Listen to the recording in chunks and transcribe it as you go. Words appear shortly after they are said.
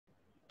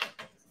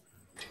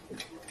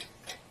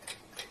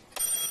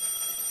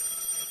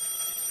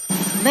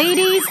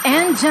Ladies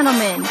and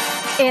gentlemen,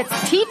 it's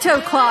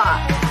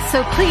Titoclock.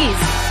 So please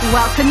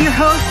welcome your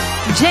host,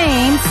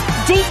 James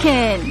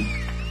Deacon.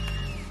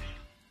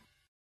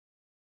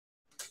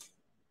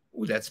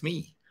 Oh, that's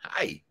me.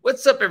 Hi.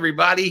 What's up,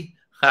 everybody?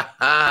 Ha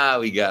ha.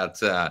 We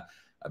got a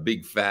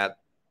big fat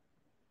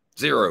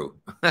 0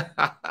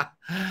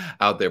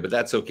 out there, but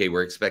that's okay.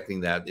 We're expecting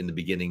that in the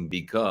beginning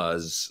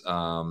because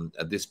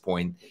at this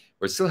point,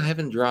 we're still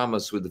having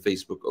dramas with the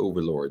Facebook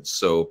overlords.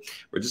 So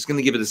we're just going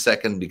to give it a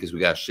second because we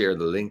got to share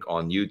the link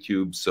on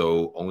YouTube.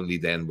 So only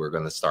then we're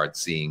going to start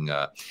seeing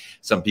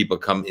some people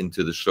come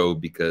into the show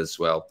because,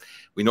 well,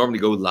 we normally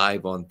go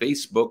live on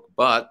Facebook,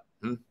 but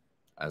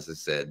as I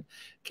said,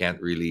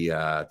 can't really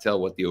tell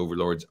what the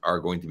overlords are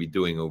going to be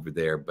doing over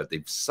there, but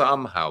they've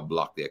somehow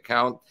blocked the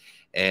account.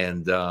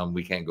 And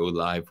we can't go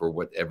live for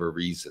whatever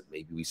reason.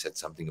 Maybe we said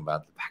something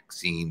about the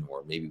vaccine,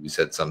 or maybe we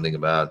said something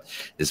about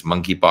this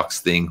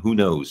monkeypox thing. Who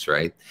knows,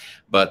 right?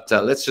 But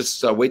let's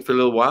just wait for a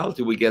little while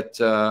till we get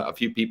a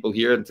few people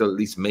here, until at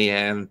least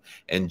Mayanne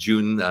and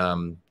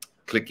June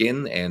click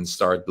in and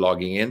start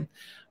logging in.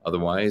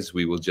 Otherwise,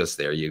 we will just,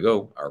 there you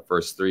go. Our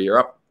first 3 are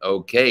up.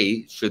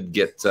 Okay, should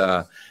get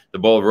the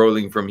ball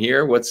rolling from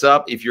here. What's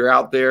up? If you're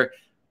out there,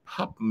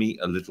 pop me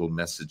a little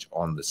message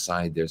on the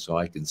side there so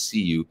I can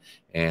see you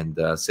and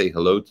say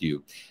hello to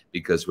you,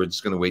 because we're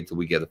just going to wait till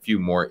we get a few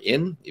more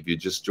in. If you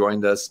just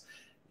joined us,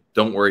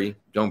 don't worry,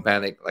 don't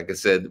panic. Like I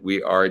said,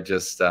 we are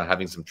just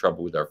having some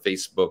trouble with our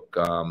Facebook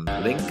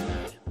link,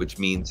 which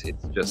means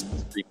it's just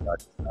the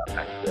screenshot not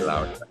actually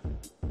allowing us to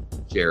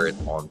share it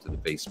onto the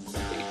Facebook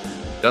page.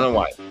 Don't know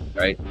why,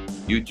 right?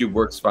 YouTube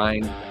works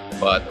fine,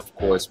 but of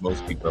course,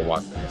 most people are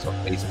watching us on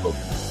Facebook,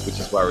 which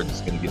is why we're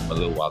just going to give them a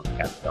little while to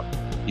catch up.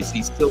 Is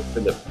he still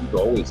Philip? He's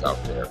always out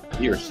there.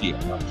 He or she,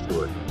 I'm not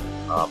sure.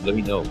 Let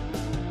me know.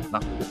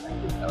 Not really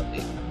active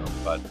nowadays, I know,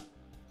 but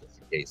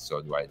just in case.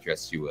 So do I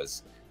address you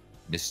as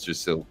Mr.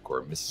 Silk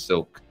or Miss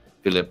Silk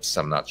Phillips?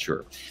 I'm not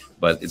sure.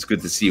 But it's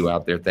good to see you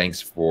out there. Thanks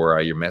for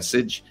your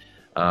message.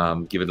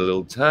 Give it a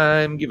little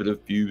time. Give it a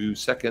few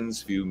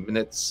seconds, few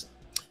minutes.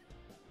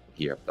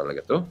 Hirap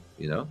talaga to,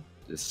 you know.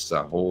 This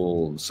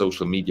whole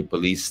social media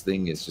police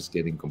thing is just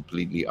getting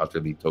completely,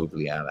 utterly,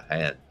 totally out of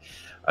hand.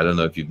 I don't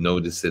know if you've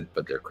noticed it,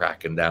 but they're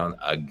cracking down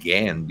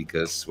again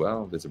because,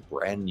 well, there's a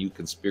brand new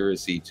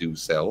conspiracy to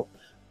sell.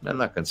 No,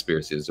 not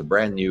conspiracy. There's a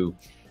brand new,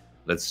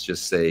 let's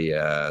just say,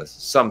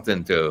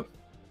 something to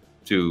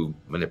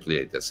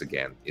manipulate us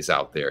again is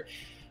out there.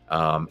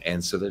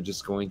 And so they're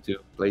just going to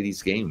play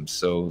these games.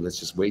 So let's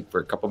just wait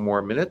for a couple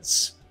more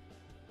minutes,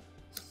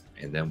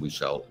 and then we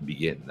shall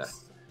begin.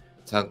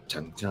 Tung,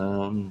 tung,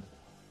 tung.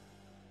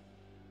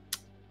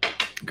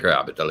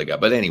 Grabe talaga.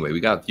 But anyway, we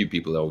got a few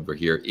people over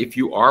here. If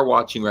you are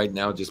watching right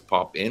now, just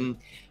pop in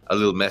a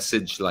little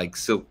message like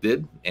Silk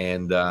did,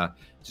 and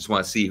just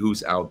want to see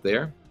who's out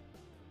there.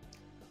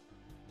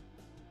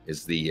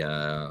 Is the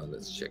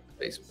let's check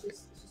the Facebook.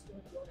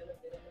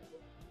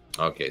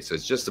 Okay, so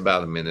it's just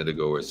about a minute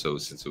ago or so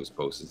since it was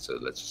posted, so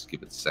let's just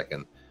give it a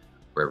second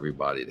for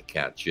everybody to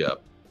catch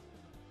up.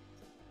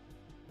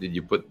 Did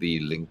you put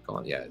the link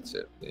on? Yeah, it's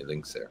it. The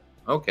link's there.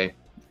 Okay,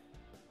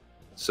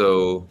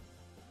 so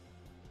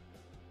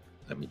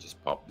let me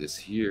just pop this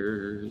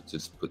here.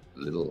 Just put a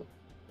little,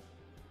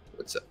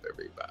 what's up,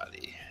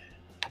 everybody?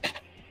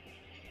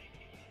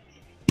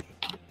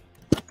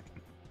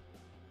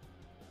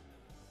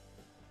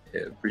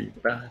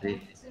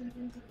 Everybody.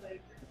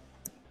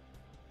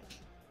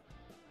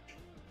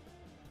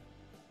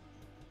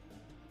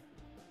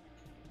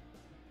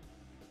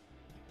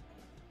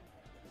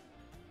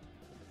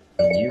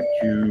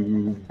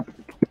 YouTube.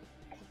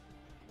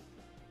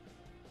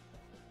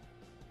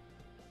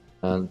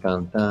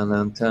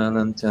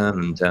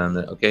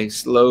 Okay,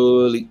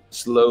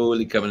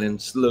 slowly coming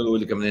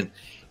in.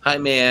 Hi,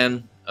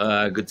 man.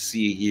 Good to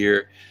see you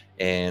here.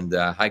 And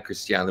hi,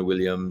 Christiana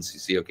Williams. You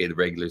see, okay, the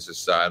regulars are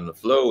starting to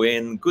flow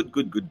in. Good.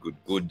 I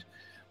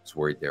was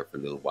worried there for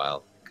a little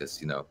while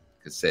because, you know,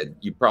 like I said,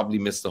 you probably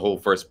missed the whole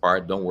first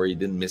part. Don't worry, you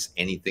didn't miss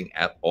anything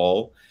at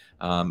all.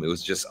 It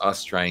was just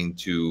us trying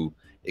to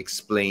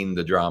explain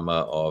the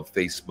drama of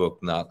Facebook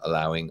not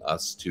allowing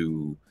us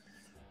to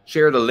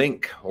share the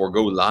link or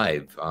go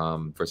live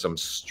for some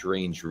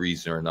strange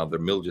reason or another.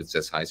 Mildred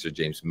says, hi, Sir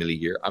James. Millie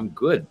here. I'm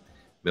good,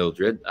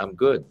 Mildred. I'm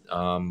good.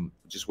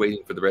 Just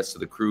waiting for the rest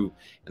of the crew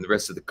and the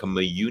rest of the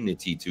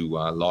community to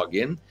log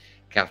in.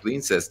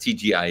 Kathleen says,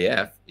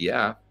 TGIF.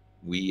 Yeah,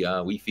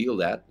 we feel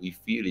that. We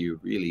feel you,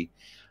 really.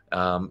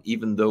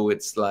 Even though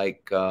it's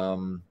like,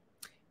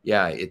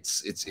 yeah,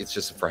 it's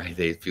just a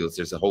Friday. It feels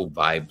there's a whole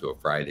vibe to a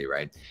Friday,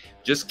 right?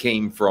 Just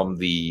came from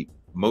the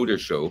motor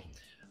show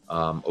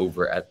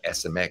over at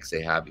SMX.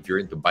 They have, if you're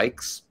into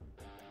bikes,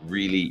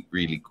 really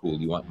cool.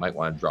 You might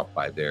want to drop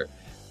by there.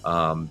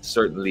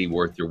 Certainly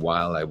worth your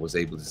while. I was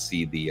able to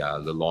see the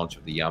launch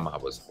of the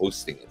Yamaha. Was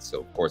hosting it,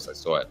 so of course I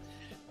saw it.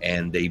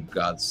 And they've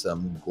got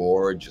some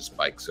gorgeous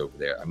bikes over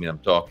there. I mean, I'm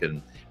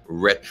talking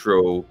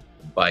retro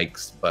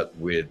bikes, but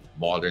with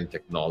modern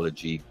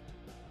technology.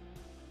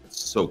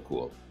 So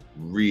cool.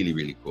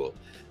 Really cool.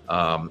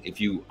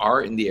 If you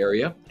are in the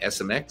area,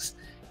 SMX,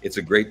 It's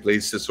a great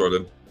place to sort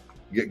of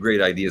get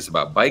great ideas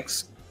about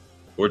bikes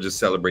or just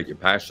celebrate your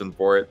passion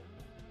for it.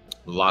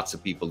 Lots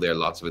of people there,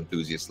 lots of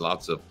enthusiasts,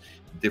 lots of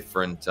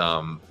different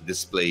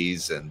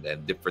displays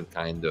and different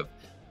kind of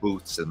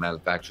booths and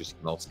manufacturers. You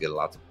can also get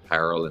lots of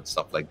apparel and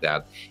stuff like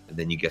that. And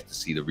then you get to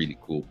see the really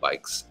cool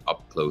bikes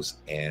up close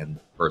and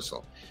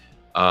personal.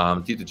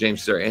 Tito James,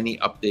 is there any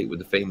update with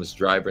the famous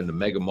driver in the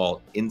Mega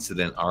Mall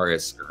incident?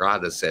 RS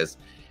Rada says,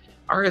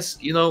 RS,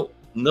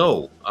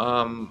 no.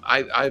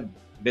 I've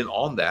been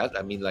on that.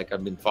 I mean, like,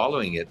 I've been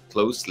following it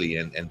closely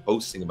and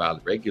posting about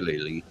it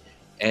regularly.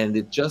 And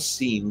it just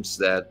seems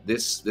that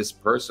this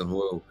person,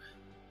 who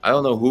I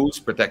don't know who's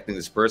protecting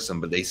this person,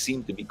 but they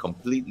seem to be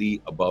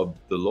completely above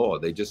the law.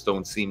 They just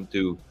don't seem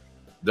to.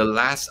 The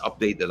last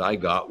update that I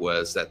got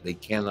was that they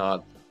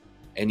cannot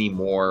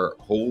anymore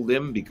hold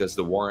him because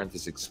the warrant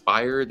is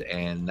expired,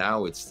 and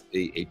now it's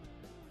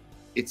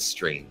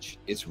strange.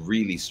 It's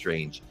really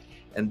strange.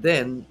 And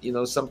then,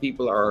 some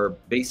people are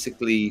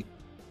basically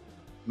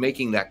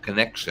making that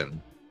connection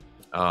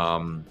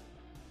to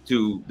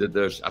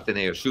the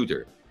Ateneo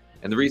shooter.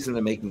 And the reason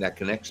they're making that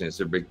connection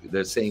is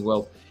they're saying,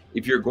 well,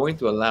 if you're going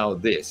to allow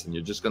this and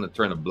you're just going to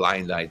turn a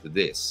blind eye to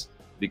this,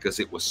 because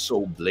it was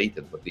so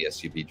blatant what the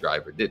SUV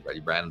driver did, right?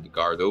 He ran the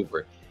guard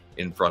over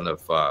in front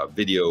of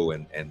video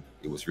and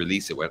it was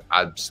released. It went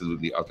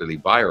absolutely, utterly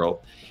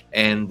viral,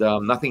 and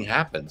nothing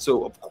happened.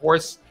 So, of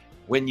course,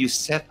 when you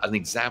set an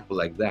example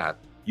like that,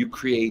 you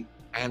create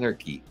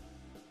anarchy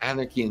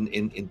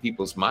in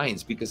people's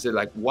minds, because they're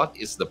like, what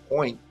is the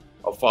point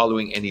of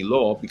following any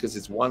law, because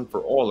it's one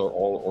for all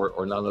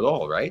or none at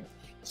all, right?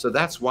 So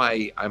that's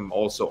why I'm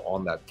also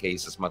on that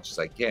case as much as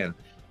I can,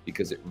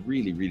 because it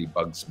really, really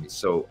bugs me.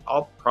 So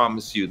I'll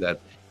promise you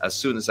that as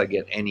soon as I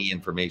get any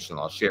information,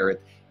 I'll share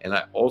it. And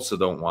I also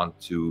don't want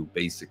to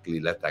basically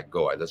let that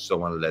go. I just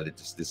don't want to let it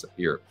just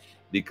disappear,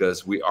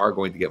 because we are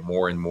going to get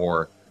more and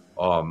more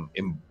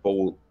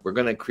we're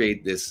going to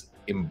create this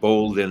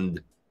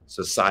emboldened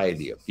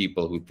society of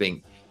people who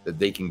think that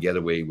they can get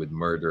away with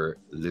murder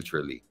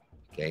literally.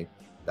 Okay,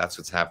 that's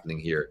what's happening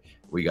here.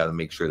 We got to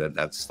make sure that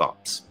that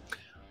stops.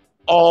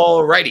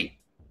 All righty.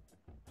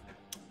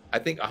 I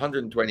think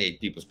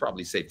 128 people is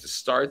probably safe to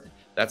start.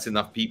 That's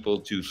enough people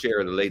to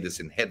share the latest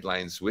in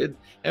headlines with.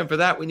 And for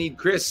that, we need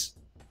Chris.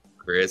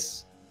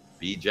 Chris,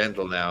 be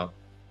gentle now.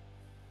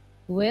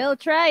 We'll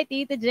try,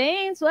 Tita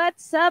James.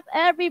 What's up,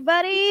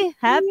 everybody?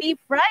 Happy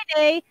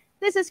Friday.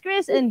 This is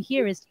Chris, and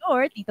here is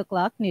your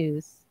Titoclock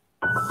news.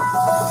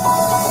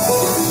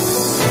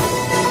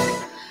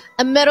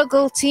 A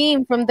medical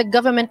team from the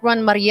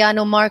government-run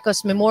Mariano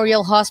Marcos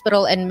Memorial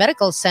Hospital and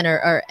Medical Center,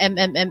 or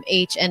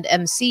MMMH and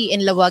MC,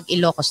 in Lawag,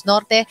 Ilocos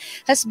Norte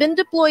has been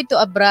deployed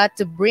to Abra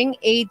to bring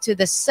aid to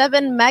the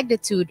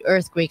 7-magnitude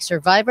earthquake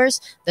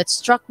survivors that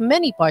struck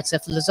many parts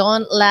of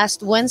Luzon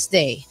last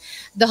Wednesday.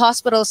 The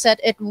hospital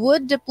said it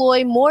would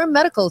deploy more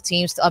medical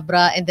teams to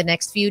Abra in the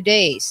next few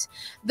days.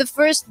 The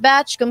first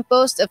batch,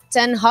 composed of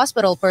 10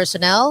 hospital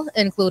personnel,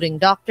 including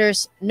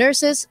doctors,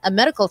 nurses, a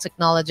medical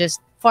technologist,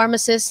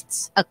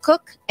 pharmacists, a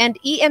cook, and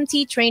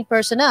EMT-trained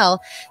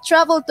personnel,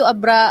 traveled to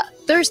Abra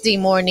Thursday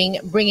morning,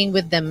 bringing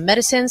with them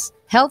medicines,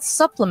 health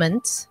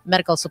supplements,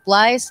 medical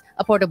supplies,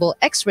 a portable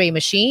X-ray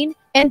machine,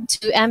 and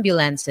 2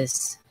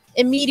 ambulances.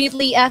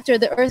 Immediately after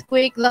the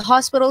earthquake, the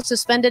hospital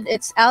suspended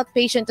its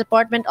outpatient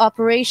department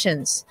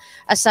operations.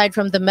 Aside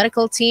from the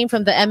medical team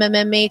from the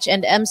MMMH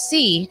and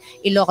MC,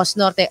 Ilocos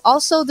Norte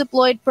also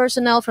deployed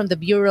personnel from the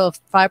Bureau of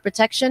Fire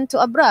Protection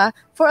to Abra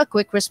for a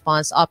quick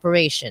response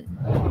operation.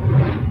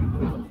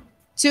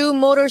 2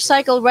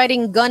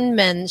 motorcycle-riding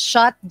gunmen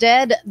shot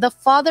dead the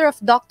father of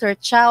Dr.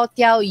 Chao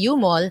Tiao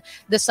Yumol,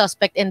 the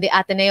suspect in the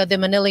Ateneo de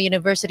Manila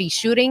University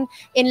shooting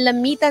in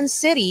Lamitan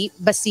City,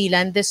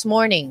 Basilan, this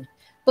morning.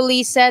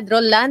 Police said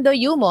Rolando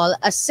Yumol,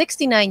 a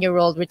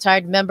 69-year-old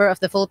retired member of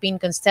the Philippine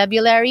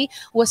Constabulary,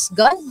 was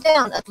gunned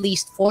down at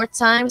least 4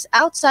 times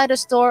outside a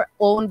store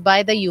owned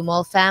by the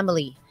Yumol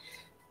family.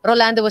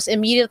 Rolando was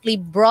immediately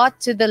brought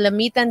to the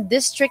Lamitan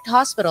District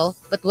Hospital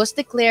but was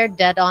declared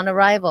dead on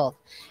arrival.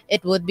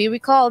 It would be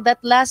recalled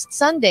that last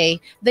Sunday,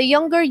 the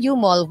younger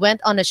Yumol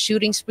went on a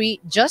shooting spree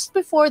just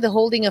before the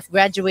holding of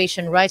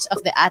graduation rites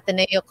of the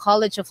Ateneo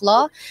College of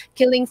Law,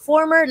 killing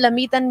former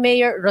Lamitan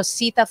Mayor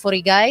Rosita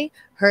Forigay,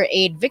 her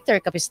aide Victor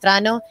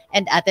Capistrano,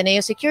 and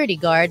Ateneo security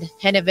guard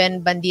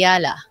Geneven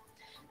Bandiala.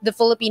 The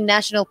Philippine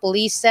National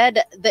Police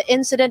said the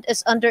incident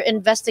is under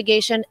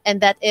investigation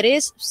and that it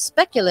is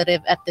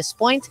speculative at this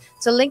point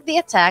to link the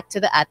attack to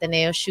the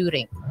Ateneo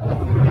shooting.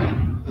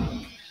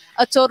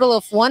 A total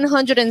of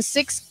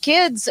 106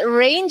 kids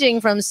ranging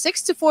from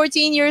 6 to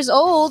 14 years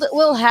old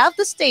will have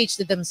the stage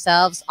to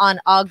themselves on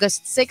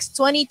August 6,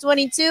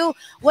 2022,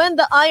 when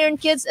the Iron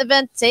Kids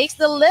event takes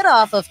the lid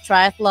off of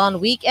Triathlon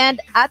Weekend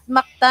at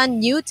Mactan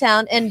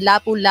Newtown in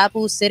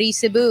Lapu-Lapu City,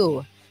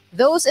 Cebu.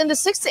 Those in the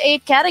 6 to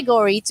 8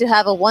 category to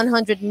have a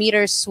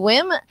 100-meter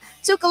swim,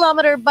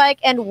 2-kilometer bike,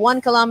 and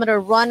 1-kilometer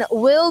run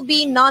will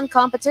be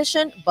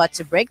non-competition, but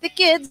to break the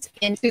kids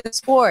into the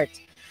sport.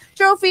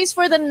 Trophies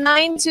for the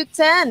 9 to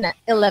 10,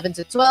 11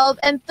 to 12,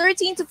 and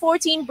 13 to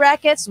 14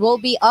 brackets will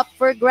be up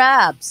for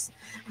grabs.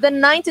 The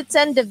 9 to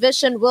 10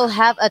 division will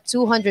have a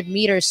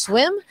 200-meter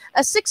swim,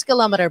 a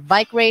 6-kilometer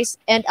bike race,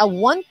 and a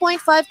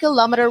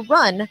 1.5-kilometer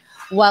run,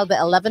 while the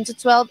 11 to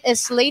 12 is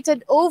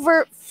slated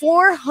over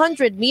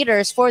 400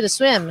 meters for the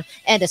swim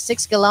and a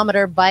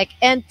 6-kilometer bike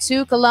and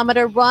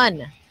 2-kilometer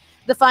run.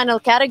 The final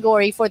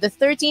category for the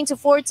 13 to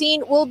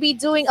 14 will be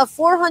doing a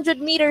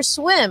 400-meter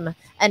swim,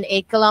 an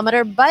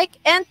 8-kilometer bike,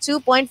 and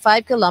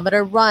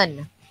 2.5-kilometer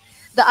run.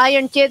 The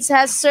Iron Kids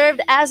has served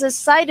as a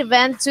side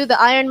event to the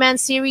Ironman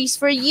series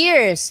for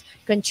years,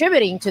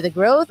 contributing to the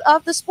growth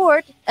of the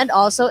sport and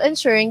also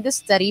ensuring the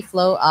steady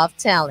flow of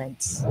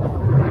talents.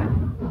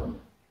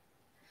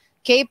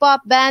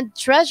 K-pop band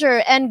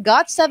Treasure and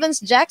GOT7's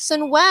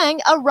Jackson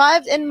Wang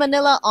arrived in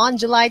Manila on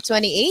July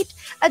 28,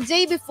 a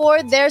day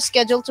before they're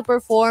scheduled to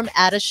perform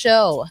at a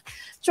show.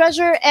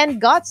 Treasure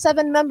and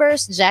GOT7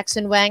 members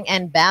Jackson Wang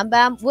and Bam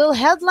Bam will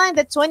headline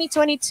the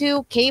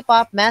 2022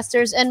 K-pop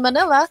Masters in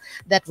Manila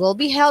that will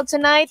be held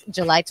tonight,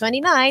 July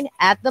 29,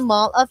 at the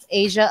Mall of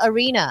Asia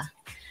Arena.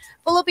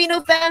 Filipino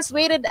fans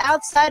waited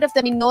outside of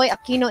the Ninoy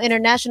Aquino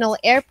International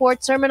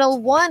Airport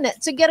Terminal 1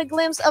 to get a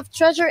glimpse of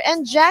Treasure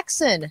and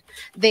Jackson.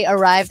 They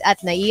arrived at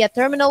NAIA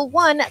Terminal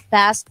 1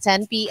 past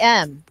 10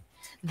 p.m.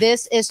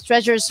 This is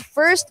Treasure's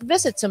first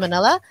visit to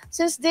Manila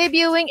since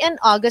debuting in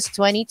August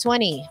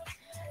 2020.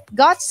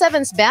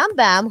 GOT7's Bam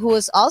Bam, who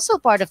is also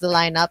part of the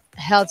lineup,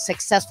 held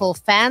successful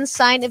fan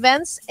sign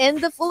events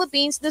in the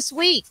Philippines this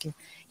week.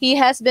 He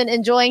has been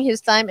enjoying his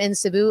time in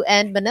Cebu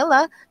and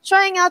Manila,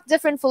 trying out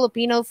different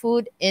Filipino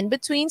food in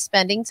between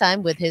spending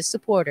time with his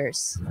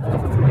supporters.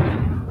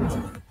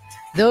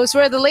 Those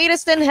were the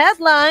latest in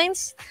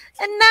headlines.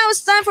 And now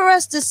it's time for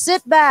us to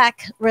sit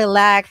back,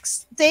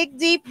 relax, take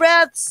deep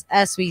breaths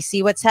as we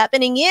see what's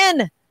happening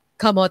in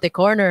Kamote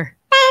Corner.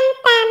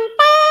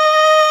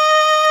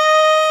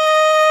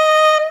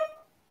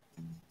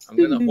 I'm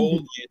going to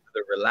hold you to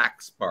the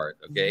relax part,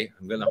 okay?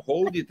 I'm going to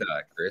hold you to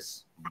that,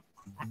 Chris.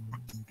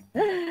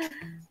 Try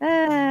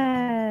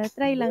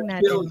lang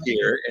natin. Chilled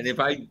here, and if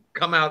I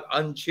come out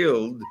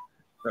unchilled,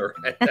 all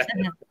right,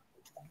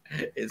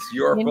 it's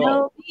your You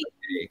fault. know,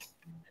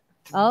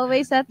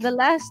 always at the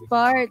last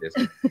part. But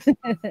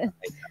I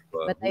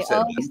Who said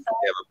always that? I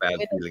have a bad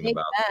with a feeling big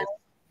about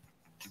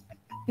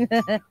this.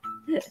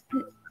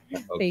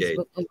 Okay.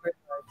 Facebook overlords.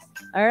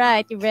 All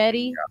right, you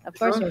ready? Yeah. Of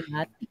course you're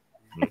not.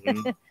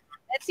 Mhm.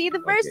 Let's see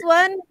the first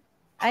one.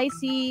 I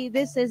see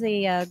this is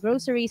a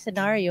grocery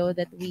scenario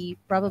that we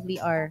probably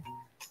are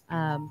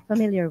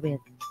familiar with.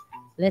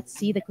 Let's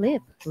see the clip.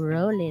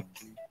 Roll it.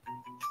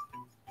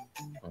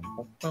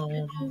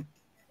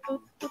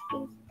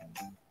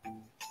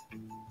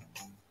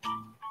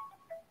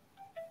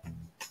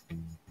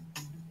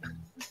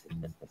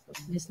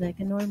 Just like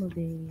a normal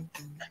day.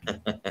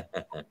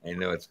 I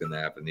know it's going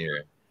to happen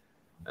here.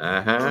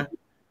 Grabe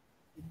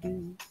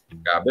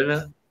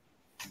na.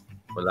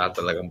 Wala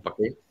talagang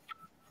pake.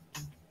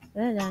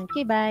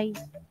 Okay, bye.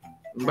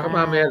 Baka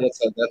mamaya,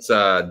 that's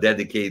a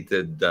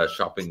dedicated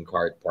shopping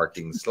cart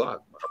parking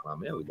slot. Baka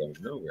mamaya, we don't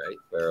know, right?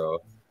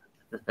 Pero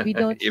We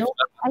don't if know.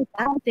 I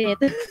doubt it.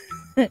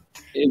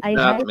 if I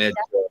not, highly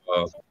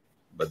medyo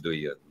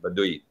baduy yun.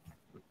 Baduy.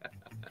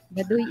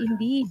 Baduy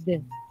indeed.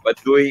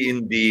 Baduy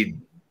indeed.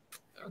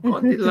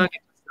 Konti lang.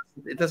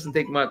 It doesn't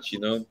take much,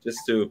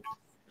 just to.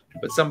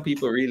 But some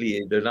people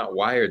really, they're not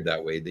wired that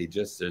way. They're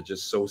just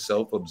so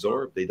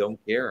self-absorbed. They don't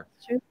care.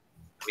 True.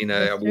 I mean,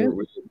 That's we true.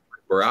 were in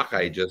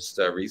Boracay just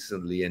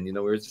recently, and we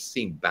were just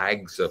seeing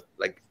bags of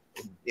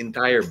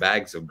entire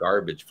bags of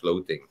garbage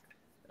floating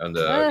on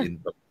in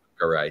the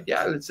ride.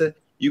 Yeah,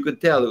 you could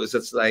tell it was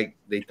just like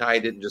they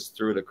tied it and just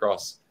threw it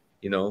across.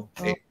 Oh,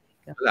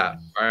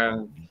 Wala.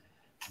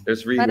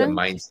 There's really a Parang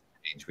mindset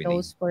change we need.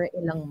 those for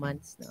ilang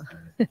months no?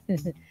 To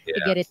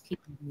Yeah. get it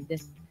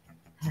cleaned.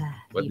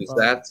 What is People.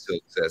 that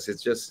success?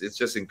 It's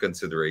just in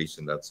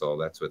consideration. That's all.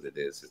 That's what it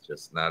is. It's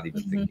just not even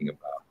Mhm. thinking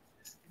about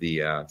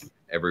the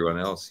everyone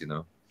else. I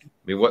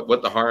mean,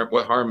 what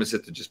harm is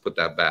it to just put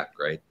that back,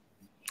 right?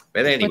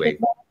 But Put anyway,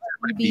 it back,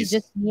 maybe piece.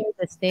 just near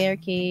the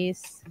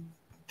staircase.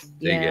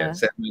 Yeah.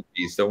 Send me a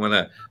piece. Don't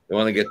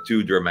wanna get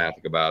too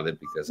dramatic about it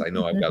because I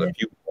know I've got a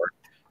few more,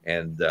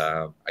 and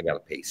I got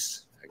to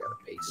pace.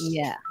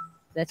 Yeah.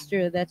 That's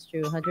true.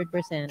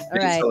 100%. All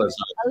Please right. tell us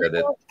how to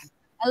credit.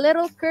 A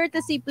little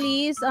courtesy,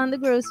 please, on the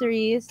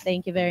groceries.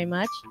 Thank you very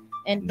much.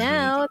 And Mhm.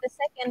 now the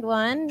second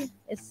one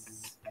is,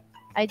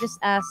 I just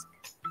asked,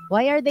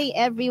 why are they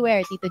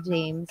everywhere, Tito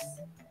James?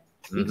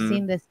 We've Mhm.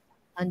 seen this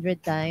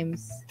 100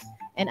 times,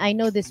 and I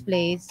know this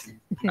place.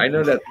 I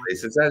know that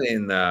place. Is that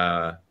in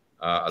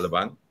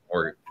Alabang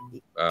or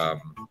I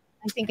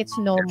think it's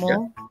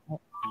Nomo.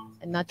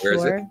 I'm not Where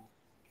is it? sure.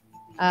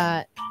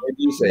 where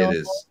do you say Nomo, it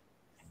is?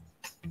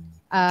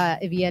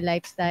 Via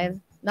Lifestyle.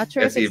 Not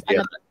sure Yes, if it's yeah.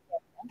 Alabang.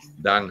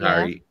 Dang Yeah.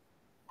 Hari.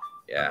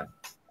 Yeah,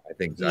 I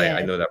think I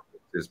Yes. know that,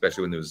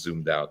 especially when it was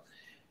zoomed out.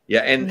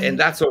 Yeah, and Mhm.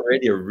 that's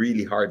already a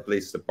really hard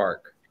place to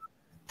park.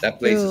 That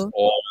place is True.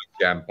 always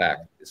jam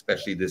packed,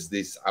 especially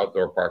this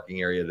outdoor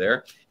parking area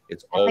there.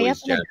 It's Kaya always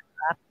pala, jam.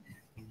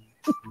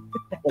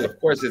 Well, of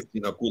course, it's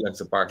kulang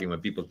sa parking when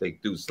people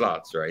take 2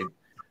 slots, right?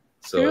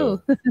 true.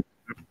 So,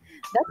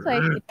 That's why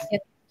it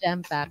gets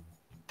jam-packed.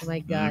 Oh my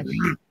gosh.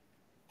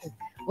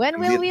 When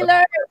will hindi we ito-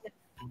 learn?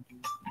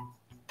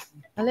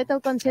 A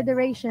little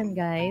consideration,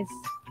 guys,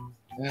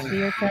 to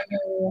your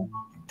fellow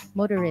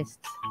motorists.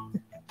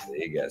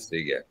 Sige,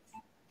 sige.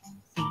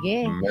 Sige.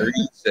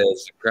 Marie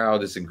says the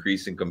crowd is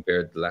increasing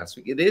compared to last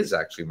week. It is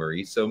actually,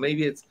 Marie. So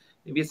maybe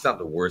it's not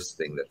the worst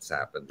thing that's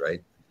happened,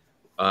 right?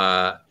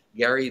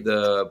 Gary,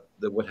 the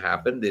what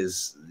happened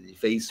is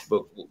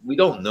Facebook. We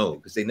don't know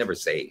because they never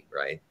say,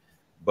 right?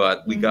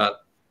 But Mhm.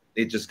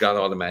 it just got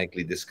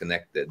automatically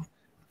disconnected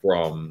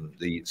from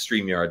the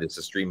StreamYard. It's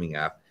a streaming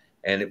app,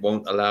 and it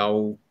won't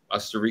allow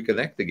us to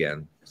reconnect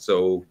again.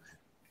 So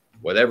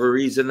whatever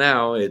reason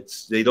now,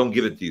 it's they don't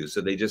give it to you,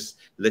 so they just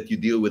let you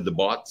deal with the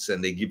bots,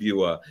 and they give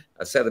you a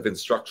set of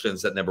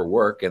instructions that never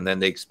work, and then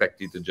they expect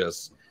you to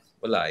just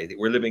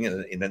we're living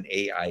in an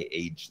AI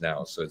age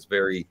now, so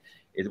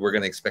we're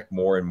going to expect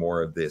more and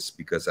more of this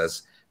because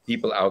as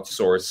people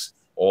outsource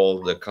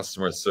all the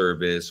customer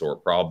service or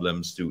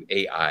problems to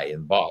AI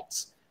and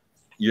bots,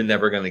 you're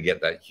never going to get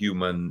that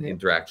human Yeah.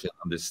 interaction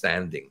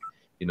understanding.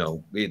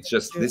 It's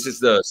just True. this is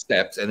the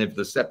steps, and if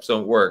the steps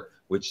don't work,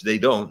 which they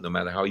don't, no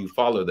matter how you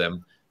follow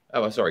them,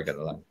 oh, sorry, got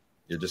a line.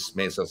 You just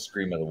may as well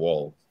scream at the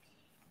wall.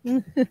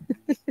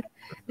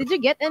 Did you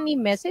get any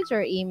message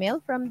or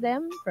email from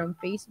them from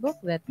Facebook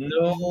that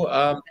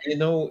No,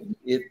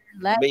 it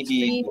live maybe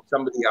stream? if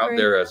somebody out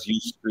there has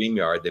used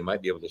StreamYard, they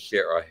might be able to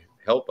share or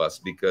help us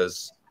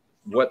because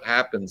what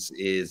happens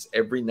is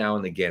every now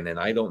and again, and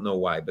I don't know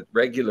why, but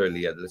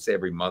regularly, let's say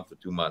every month or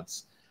 2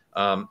 months,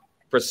 um,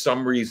 for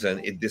some reason,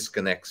 it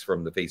disconnects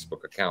from the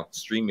Facebook account,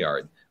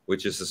 StreamYard,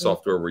 which is the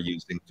software we're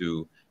using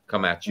to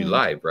come at you Mm,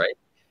 live, right?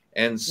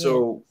 And yeah.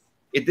 so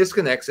it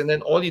disconnects, and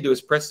then all you do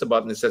is press the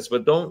button. It says,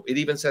 but don't, it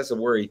even says a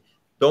worry,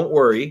 don't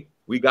worry,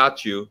 we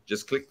got you.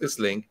 Just click this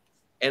link.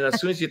 And as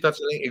soon as you touch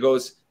the link, it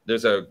goes,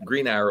 there's a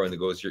green arrow and it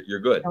goes, you're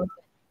good.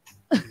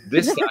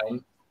 This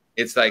time,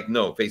 it's like,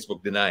 no,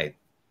 Facebook denied.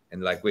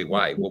 And like, wait,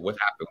 why? What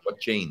happened? What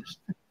changed?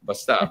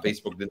 Basta,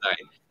 Facebook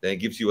denied. Then it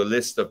gives you a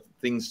list of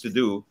things to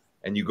do.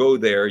 And you go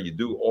there, you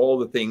do all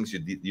the things, you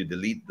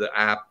delete the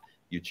app,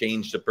 you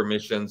change the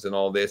permissions and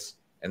all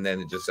this. And then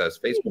it just says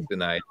Facebook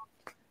denied.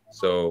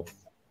 So,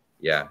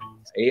 yeah,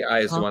 AI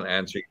is the Oh, one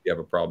answering if you have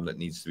a problem that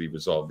needs to be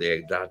resolved.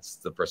 Yeah, that's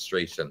the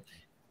frustration.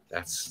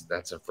 That's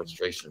a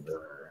frustration.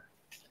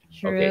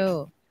 Okay.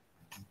 true.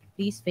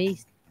 Please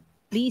face.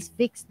 Please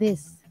fix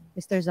this,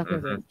 Mr. Mhm.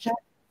 Zuckerberg. Chat.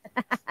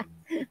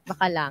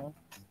 Baka lang.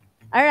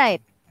 All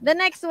right. The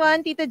next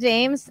one, Tito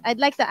James, I'd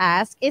like to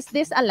ask, is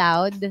this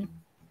allowed?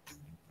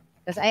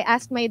 Because I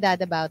asked my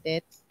dad about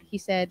it. He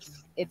said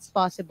it's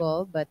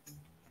possible, but you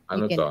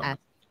Ano can to? ask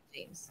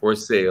James. For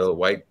sale,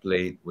 white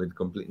plate with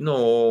complete.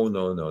 No,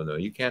 no, no, no.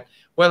 You can't.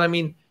 Well, I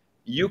mean,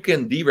 you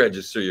can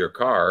deregister your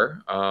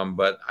car,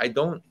 but I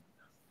don't.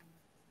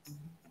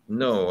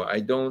 No, I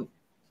don't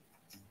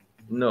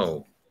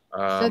know.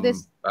 So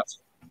this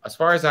As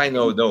far as I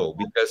know, no,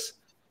 because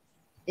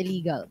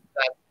illegal.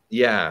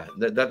 yeah,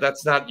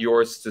 that's not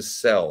yours to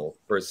sell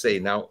per se.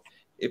 Now,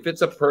 if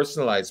it's a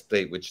personalized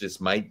plate, which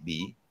this might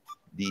be,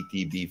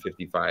 DTB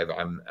 55,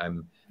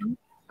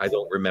 I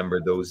don't remember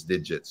those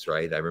digits,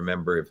 right? I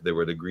remember if they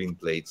were the green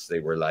plates, they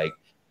were like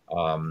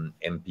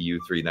MPU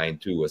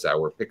 392 was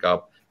our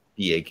pickup,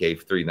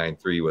 PAK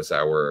 393 was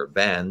our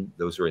van.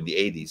 Those were in the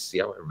 80s. See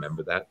how I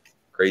remember that?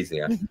 Crazy,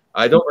 huh?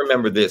 I don't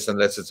remember this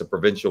unless it's a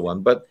provincial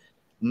one, but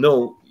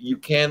no, you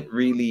can't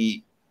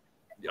really.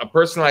 A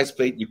personalized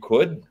plate, you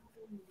could,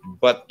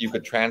 but you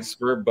could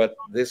transfer. But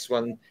this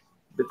one,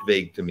 a bit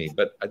vague to me,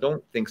 but I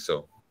don't think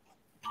so.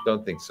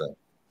 Don't think so.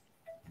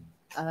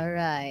 All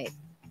right.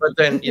 But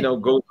then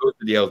go to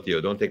the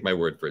LTO. Don't take my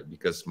word for it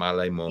because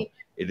malay mo,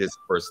 it is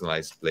a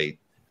personalized plate.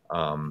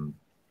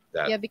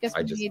 That Yeah, because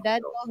I just my don't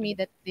dad know. told me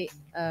that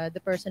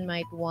the person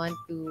might want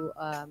to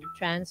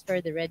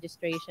transfer the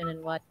registration and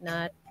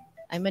whatnot.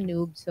 I'm a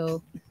noob,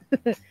 so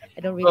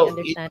I don't really Well,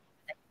 understand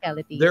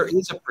there technicalities.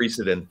 is a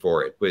precedent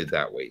for it. Put it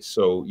that way.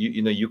 So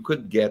you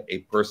could get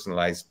a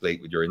personalized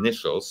plate with your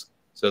initials.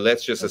 So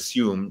let's just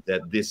assume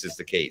that this is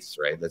the case,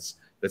 right? Let's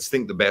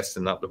think the best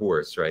and not the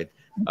worst, right?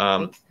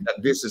 Okay. That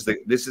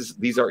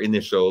these are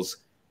initials,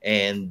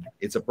 and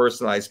it's a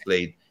personalized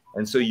plate,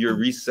 and so you're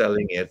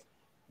reselling it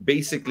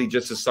basically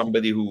just as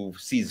somebody who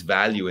sees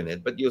value in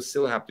it, but you'll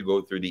still have to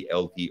go through the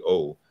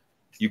LTO.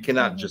 You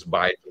cannot Mhm. just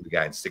buy it from the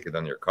guy and stick it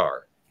on your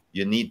car.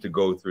 You need to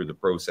go through the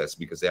process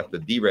because they have to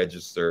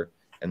deregister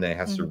and then it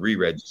has to Mhm.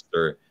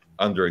 re-register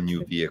under a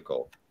new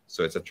vehicle.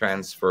 So it's a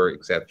transfer,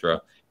 etc.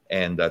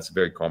 And that's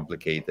very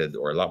complicated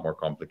or a lot more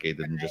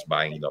complicated than just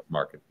buying it off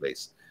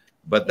marketplace.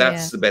 But Yeah.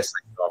 that's the best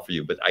I can offer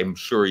you. But I'm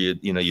sure you'd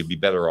be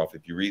better off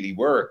if you really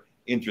were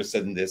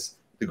interested in this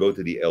to go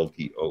to the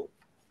LTO.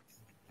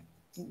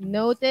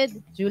 Noted,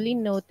 duly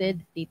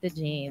noted, Tito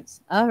James.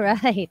 All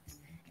right.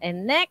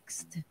 And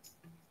next,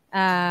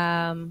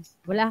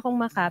 wala akong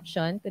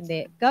ma-caption,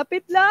 kundi,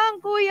 kapit lang,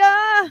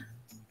 kuya!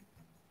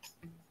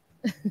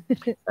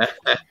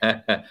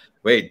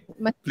 Wait,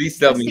 Mas- please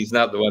tell me mas- he's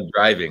not the one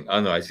driving. Oh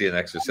no, I see an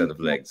extra set of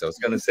legs. I was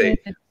gonna say,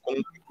 if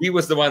he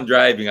was the one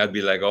driving, I'd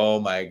be like, oh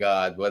my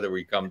God, what do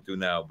we come to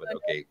now? But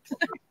okay.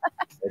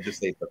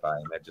 Legislate the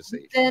time.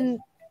 Legislate. Then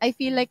I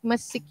feel like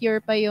mas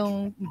secure pa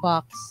yung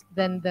box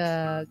than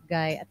the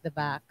guy at the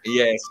back.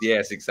 Yes,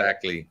 yes,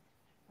 exactly.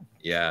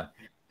 Yeah.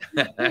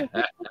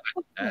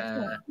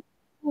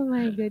 Oh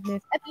my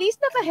goodness. At least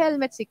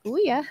naka-helmet si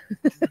Kuya.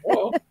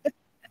 Oh,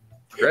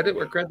 credit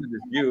where credit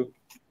is due.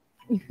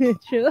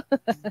 True.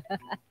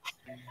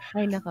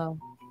 Ay nako.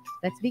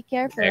 Let's be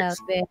careful out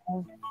Next. there.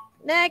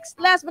 Next,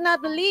 last but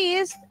not the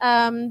least,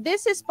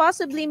 this is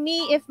possibly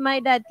me if my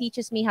dad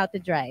teaches me how to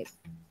drive.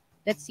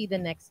 Let's see the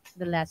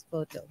last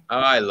photo. Oh,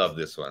 I love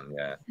this one.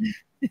 Yeah.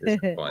 This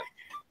is fun.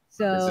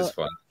 This is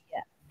So, fun.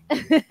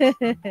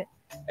 yeah.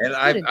 And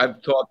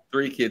I've taught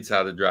 3 kids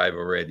how to drive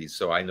already,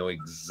 so I know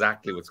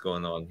exactly what's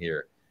going on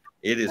here.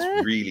 It is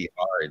really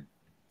hard.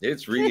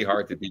 It's really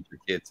hard to teach your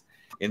kids.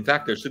 In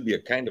fact, there should be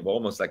a kind of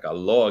almost like a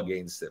law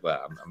against it.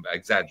 Well, I'm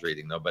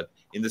exaggerating, no, but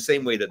in the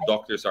same way that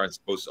doctors aren't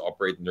supposed to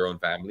operate in their own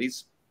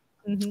families,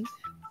 Mhm.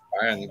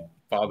 and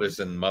fathers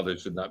and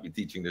mothers should not be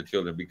teaching their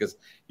children because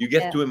you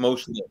get Yeah. too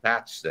emotionally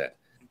attached to it.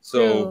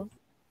 So True.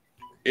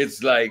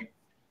 it's like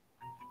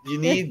you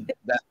need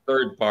that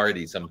third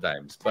party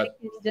sometimes. But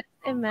Just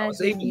I was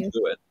imagine able to you.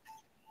 do it.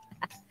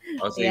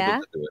 I was Yeah.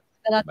 able to do it.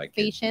 A lot My of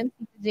kids. patience,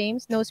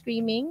 James. No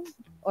screaming,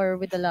 or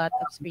with a lot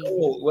of screaming.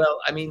 Oh, well,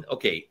 I mean,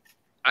 okay,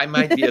 I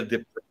might be a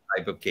different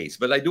type of case,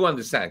 but I do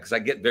understand because I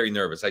get very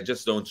nervous. I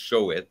just don't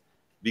show it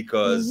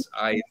because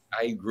I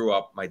grew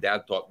up. My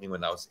dad taught me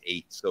when I was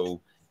 8,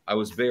 so I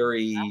was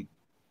very,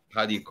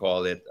 how do you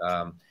call it?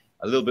 A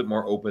little bit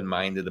more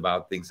open-minded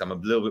about things. I'm a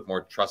little bit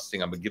more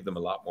trusting. I'm gonna give them a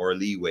lot more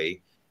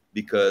leeway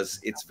because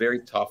it's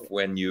very tough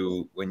when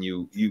you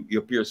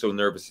appear so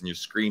nervous and you're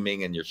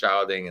screaming and you're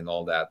shouting and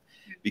all that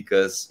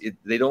because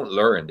they don't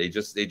learn. They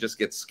just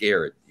get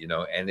scared,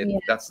 and Yeah.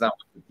 that's not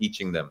what you're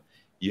teaching them.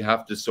 You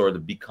have to sort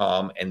of be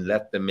calm and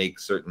let them make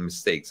certain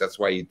mistakes. That's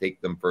why you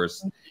take them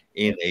first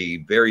in a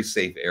very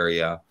safe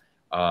area,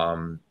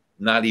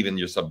 not even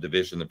your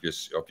subdivision of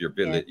your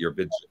village,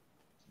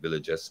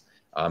 villages,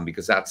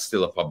 because that's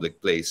still a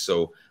public place.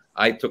 So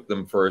I took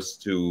them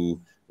first to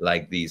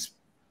like these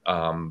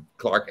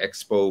Clark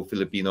Expo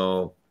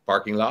Filipino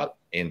parking lot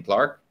in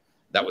Clark.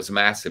 That was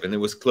massive, and it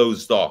was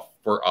closed off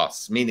for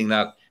us, meaning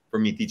not for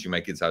me teaching my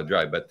kids how to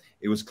drive, but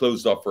it was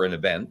closed off for an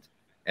event.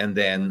 And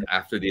then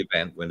after the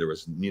event, when there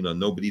was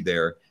nobody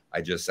there,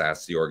 I just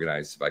asked the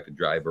organizers if I could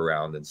drive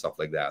around and stuff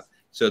like that.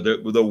 So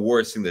the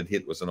worst thing that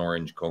hit was an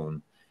orange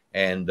cone,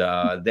 and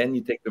then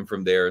you take them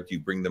from there to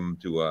bring them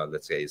to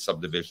let's say a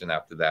subdivision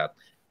after that.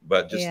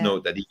 But just Yeah.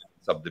 note that even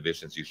in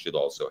subdivisions, you should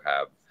also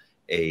have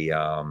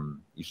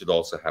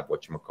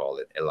what you call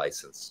it, a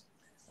license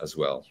as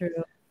well. True.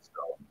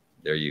 So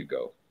there you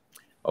go.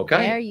 There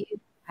Okay. you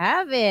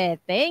have it.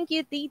 Thank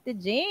you, Tita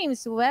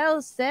James.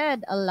 Well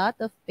said. A lot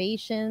of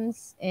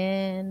patience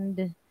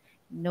and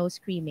no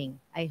screaming,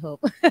 I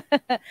hope.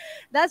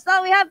 That's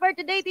all we have for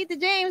today, Tita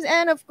James.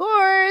 And of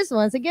course,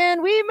 once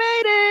again, we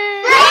made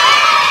it.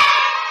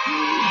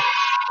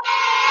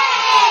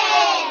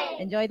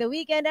 Enjoy the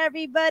weekend,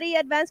 everybody.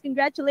 Advance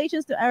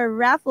congratulations to our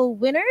raffle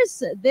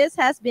winners. This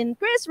has been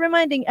Chris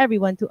reminding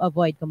everyone to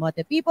avoid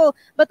kamote people,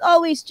 but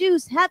always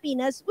choose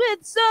happiness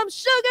with some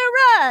Sugar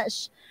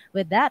Rush.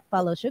 With that,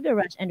 follow Sugar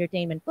Rush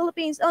Entertainment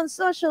Philippines on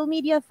social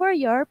media for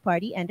your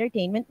party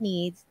entertainment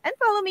needs. And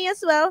follow me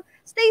as well.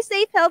 Stay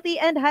safe, healthy,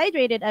 and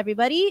hydrated,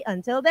 everybody.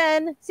 Until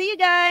then, see you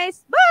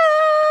guys.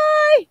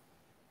 Bye!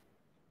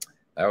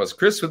 That was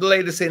Chris with the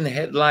latest in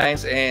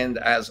headlines. And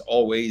as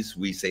always,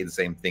 we say the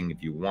same thing.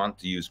 If you want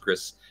to use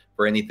Chris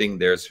for anything,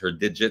 there's her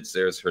digits,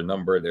 there's her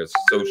number, there's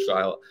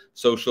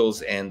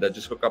socials, and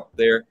just hook up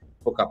there.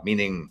 Hook up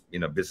meaning,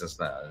 business,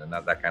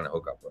 not that kind of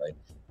hookup, right?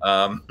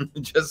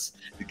 Just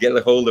get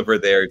a hold of her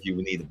there if you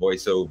need a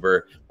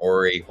voiceover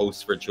or a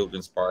host for a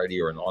children's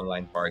party or an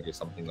online party or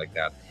something like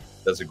that.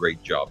 Does a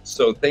great job.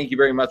 So thank you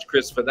very much,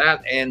 Chris, for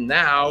that. And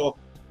now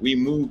we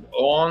move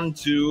on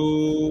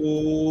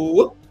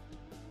to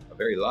a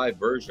very live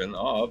version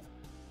of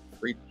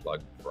Free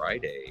Plug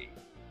Friday.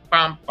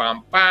 Bam,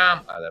 bam,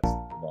 bam. That's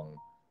the wrong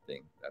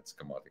thing. That's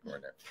Kamote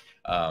Corner.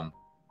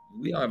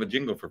 We don't have a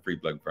jingle for Free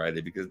Plug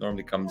Friday because it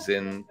normally comes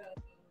in.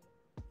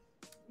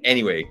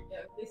 Anyway,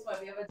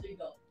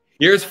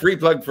 here's Free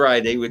Plug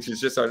Friday, which is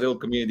just our little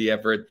community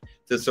effort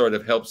to sort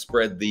of help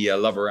spread the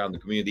love around the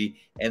community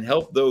and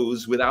help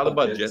those without a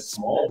budget,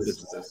 small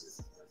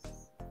businesses.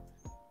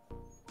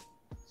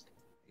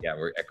 Yeah,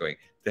 we're echoing.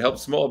 To help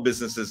small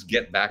businesses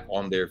get back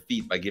on their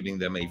feet by giving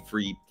them a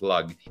free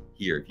plug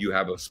here. If you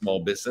have a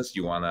small business,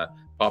 you want to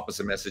pop us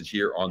a message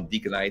here on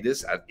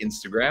Deaconitis at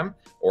Instagram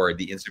or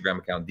the Instagram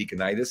account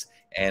Deaconitis,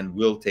 and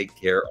we'll take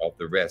care of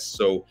the rest.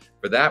 So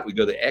for that, we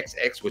go to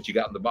XX. What you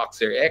got in the box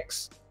there,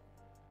 X?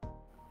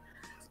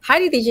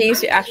 Hi, DT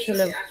James. We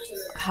actually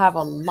have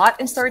a lot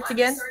in store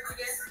again.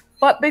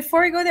 But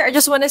before we go there, I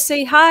just want to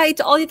say hi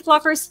to all you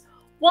clockers.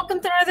 Welcome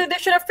to another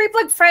edition of Free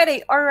Plug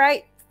Friday. All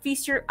right,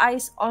 feast your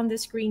eyes on the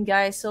screen,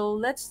 guys. So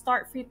let's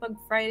start Free Plug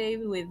Friday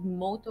with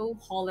Moto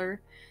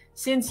Hauler,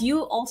 since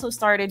you also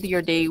started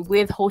your day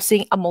with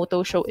hosting a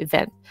moto show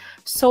event.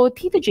 So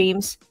Tito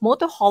James,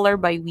 Moto Hauler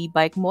by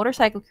WeBike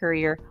Motorcycle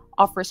Courier,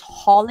 offers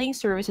hauling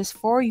services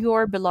for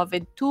your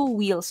beloved two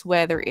wheels,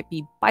 whether it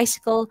be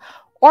bicycle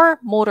or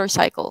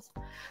motorcycle.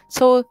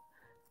 So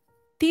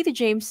Tito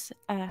James,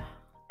 all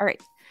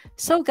right.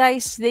 So,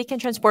 guys, they can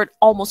transport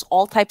almost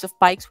all types of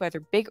bikes, whether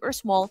big or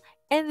small,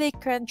 and they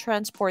can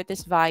transport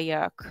this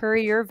via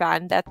courier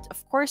van that,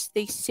 of course,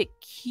 they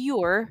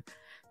secure,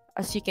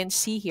 as you can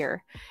see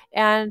here.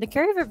 And the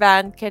courier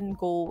van can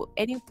go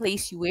any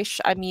place you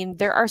wish. I mean,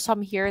 there are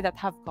some here that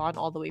have gone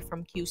all the way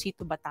from QC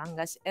to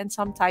Batangas and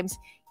sometimes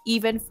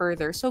even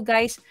further. So,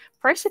 guys,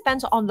 price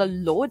depends on the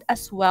load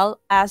as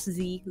well as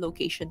the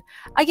location.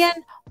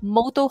 Again,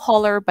 Moto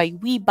Hauler by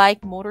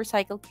WeBike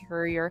Motorcycle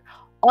Courier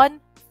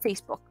on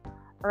Facebook.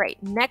 All right,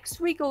 next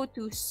we go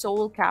to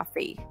Soul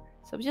Cafe.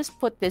 So just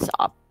put this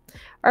up.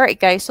 All right,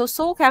 guys. So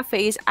Soul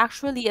Cafe is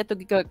actually a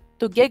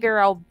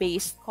Tuguegarao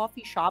based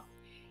coffee shop,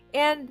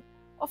 and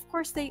of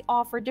course they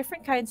offer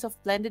different kinds of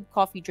blended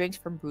coffee drinks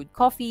from brewed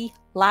coffee,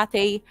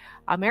 latte,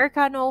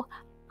 americano,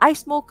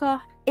 iced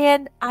mocha,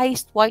 and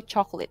iced white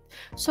chocolate.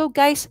 So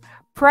guys,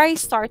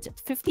 price starts at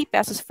 50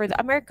 pesos for the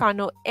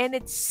americano and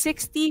it's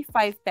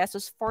 65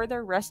 pesos for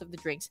the rest of the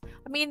drinks.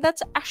 I mean,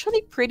 that's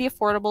actually pretty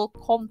affordable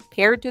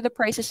compared to the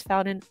prices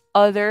found in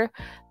other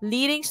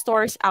leading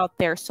stores out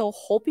there. So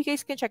hope you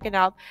guys can check it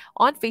out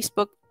on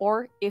Facebook,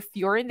 or if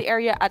you're in the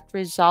area at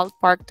Rizal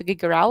Park,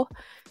 Tuguegarao,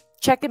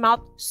 check them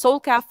out, Soul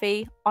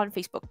Cafe on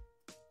Facebook.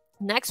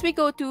 Next, we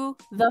go to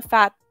the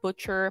Fat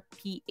Butcher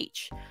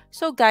PH.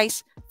 So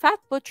guys, Fat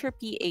Butcher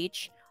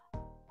PH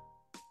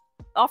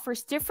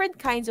offers different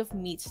kinds of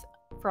meats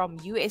from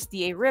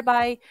USDA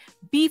ribeye,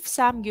 beef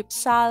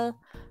samgyeopsal,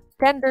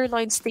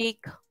 tenderloin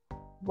steak,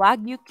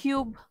 wagyu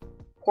cube,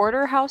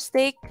 porterhouse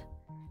steak,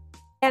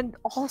 and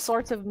all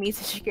sorts of meats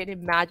that you can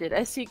imagine,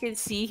 as you can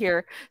see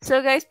here.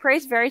 So guys,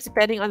 price varies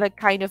depending on the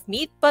kind of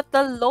meat, but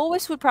the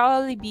lowest would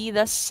probably be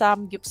the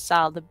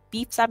samgyeopsal. The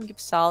beef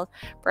samgyeopsal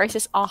price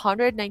is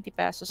 190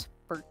 pesos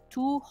per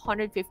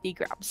 250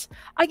 grams.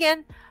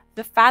 Again,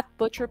 the Fat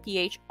Butcher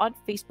PH on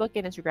Facebook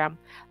and Instagram.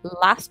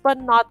 Last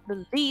but not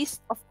the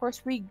least, of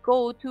course, we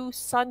go to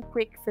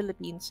Sunquick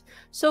Philippines.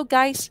 So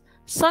guys,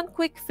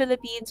 Sunquick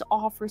Philippines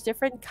offers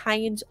different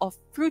kinds of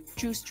fruit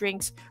juice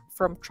drinks,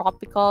 from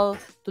tropical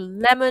to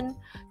lemon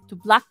to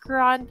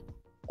blackcurrant,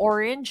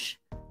 orange,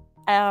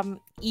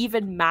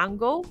 even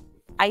mango,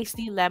 iced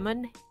tea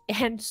lemon,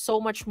 and so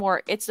much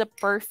more. It's the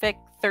perfect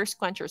thirst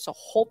quencher. So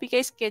hope you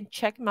guys can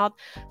check them out.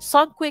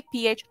 Sunquick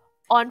PH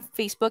on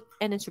Facebook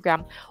and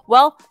Instagram.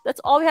 Well,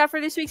 that's all we have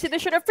for this week's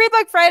edition of Free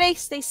Black Friday.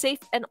 Stay safe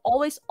and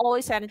always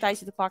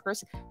sanitize the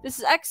clockers. This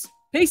is X.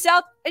 Peace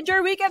out. Enjoy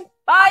your weekend.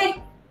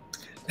 Bye.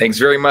 Thanks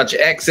very much,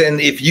 X. And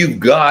if you've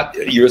got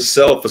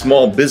yourself a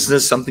small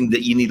business, something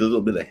that you need a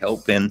little bit of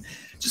help in,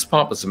 just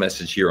pop us a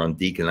message here on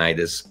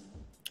Deaconitis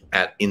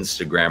at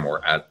Instagram,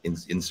 or at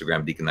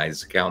Instagram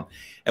Deaconitis account,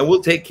 and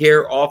we'll take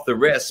care of the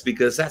rest,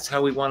 because that's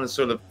how we want to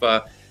sort of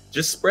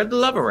just spread the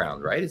love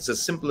around, right? It's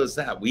as simple as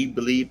that. We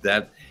believe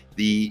that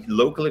the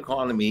local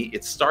economy,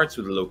 it starts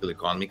with the local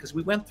economy, because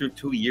we went through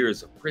 2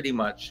 years of pretty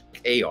much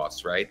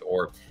chaos, right?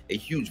 Or a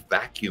huge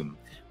vacuum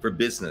for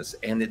business.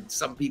 And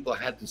some people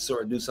had to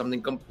sort of do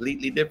something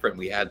completely different.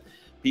 We had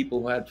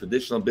people who had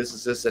traditional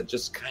businesses that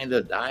just kind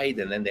of died,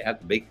 and then they had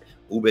to make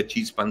ube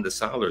cheese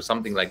pandesal or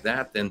something like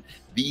that. And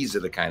these are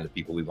the kind of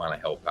people we want to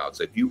help out.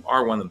 So if you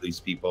are one of these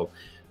people,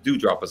 do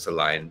drop us a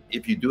line.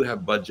 If you do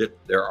have budget,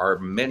 there are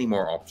many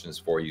more options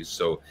for you.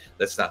 So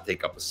let's not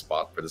take up a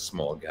spot for the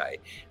small guy.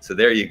 So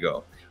there you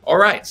go. All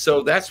right,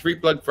 so that's Free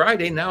Plug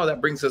Friday. Now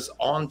that brings us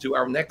on to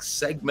our next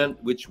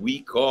segment, which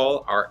we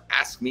call our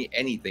Ask Me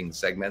Anything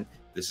segment.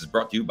 This is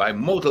brought to you by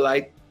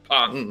Motolite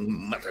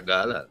Pang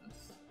Matagalan.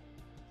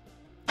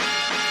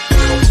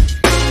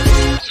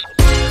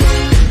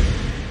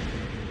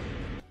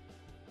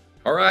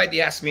 All right,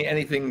 the Ask Me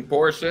Anything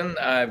portion.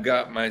 I've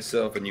got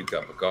myself a new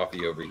cup of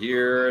coffee over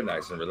here,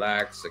 nice and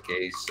relaxed.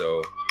 Okay,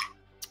 so,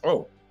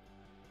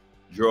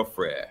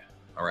 Geoffrey.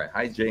 All right,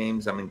 hi,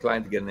 James. I'm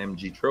inclined to get an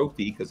MG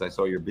trophy because I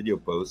saw your video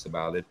post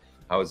about it.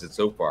 How is it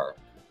so far?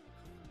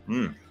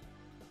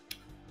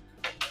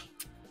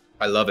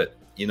 I love it.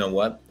 You know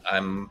what?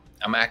 I'm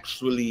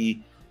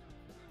actually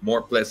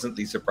more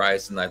pleasantly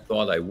surprised than I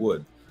thought I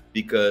would,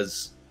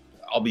 because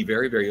I'll be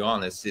very, very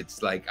honest.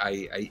 It's like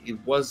I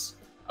was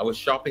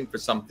shopping for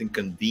something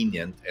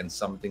convenient and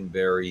something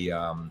very,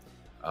 I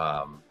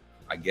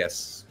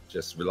guess,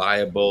 just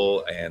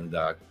reliable and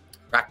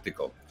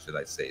practical, should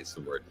I say, is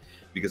the word,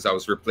 because I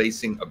was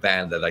replacing a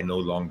van that I no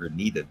longer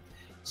needed.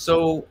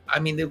 So, I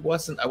mean, I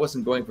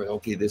wasn't going for,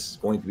 okay, this is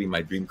going to be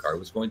my dream car. It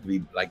was going to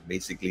be like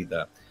basically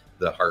the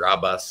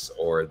Harabas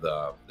or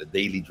the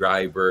daily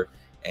driver,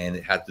 and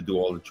it had to do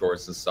all the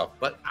chores and stuff.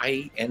 But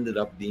I ended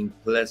up being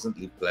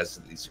pleasantly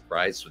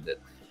surprised with it.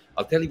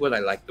 I'll tell you what I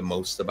like the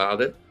most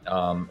about it,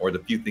 or the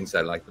few things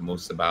I like the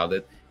most about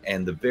it,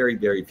 and the very,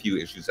 very few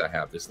issues I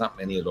have. There's not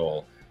many at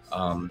all.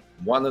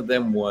 One of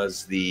them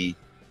was the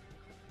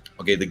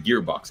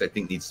gearbox. I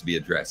think needs to be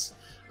addressed.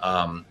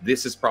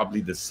 This is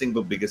probably the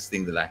single biggest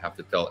thing that I have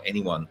to tell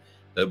anyone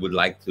that would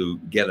like to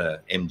get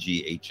a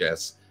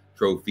MGHS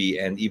trophy,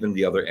 and even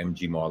the other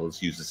MG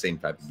models use the same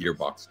type of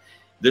gearbox.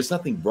 There's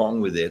nothing wrong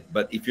with it,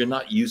 but if you're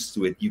not used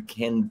to it, you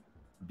can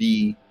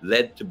be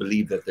led to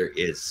believe that there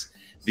is,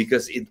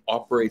 because it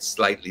operates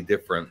slightly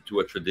different to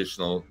a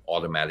traditional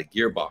automatic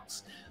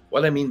gearbox.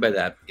 What I mean by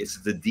that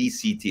is the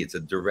DCT. It's a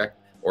direct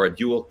or a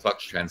dual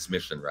clutch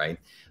transmission, right?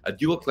 A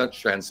dual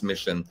clutch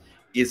transmission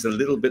is a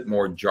little bit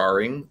more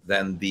jarring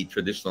than the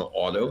traditional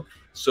auto.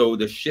 So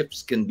the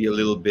shifts can be a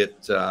little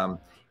bit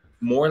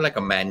more like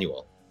a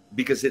manual,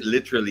 because it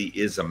literally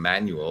is a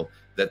manual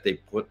that they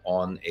put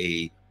on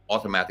a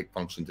automatic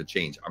function to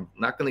change. I'm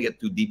not going to get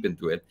too deep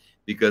into it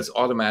because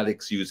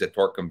automatics use a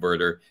torque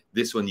converter.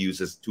 This one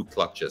uses 2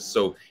 clutches.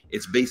 So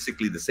it's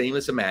basically the same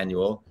as a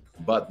manual,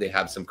 but they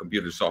have some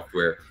computer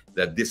software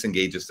that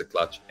disengages the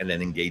clutch and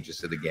then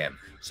engages it again.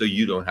 So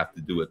you don't have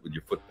to do it with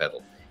your foot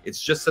pedal. It's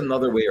just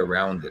another way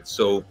around it.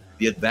 So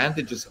the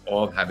advantages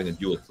of having a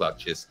dual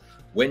clutch is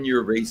when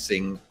you're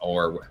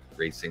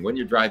when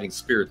you're driving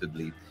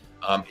spiritedly,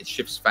 it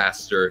shifts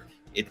faster.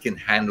 It can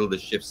handle the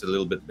shifts a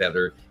little bit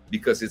better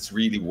because it's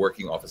really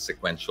working off a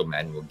sequential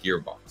manual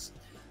gearbox.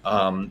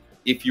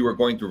 If you were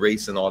going to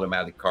race an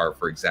automatic car,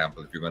 for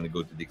example, if you're going to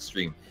go to the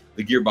extreme,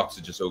 the gearbox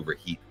would just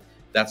overheat.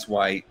 That's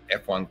why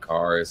F1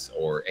 cars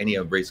or any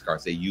of race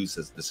cars, they use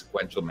the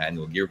sequential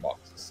manual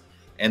gearboxes.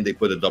 And they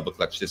put a double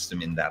clutch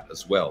system in that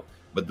as well.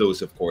 But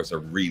those, of course, are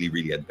really,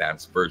 really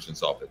advanced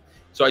versions of it.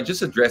 So I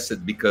just address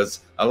it because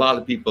a lot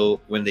of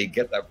people, when they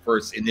get that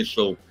first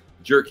initial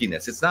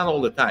jerkiness, it's not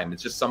all the time,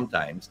 it's just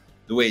sometimes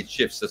the way it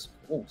shifts, is,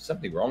 oh,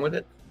 something wrong with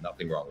it?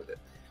 Nothing wrong with it.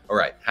 All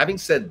right. Having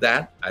said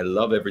that, I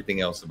love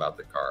everything else about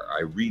the car.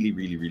 I really,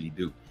 really, really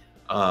do.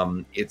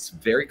 It's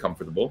very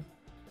comfortable.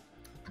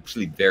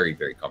 Actually, very,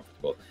 very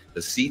comfortable.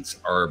 The seats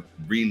are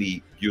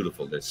really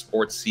beautiful. They're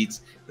sports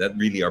seats that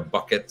really are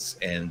buckets,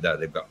 and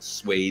they've got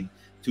suede,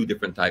 2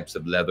 different types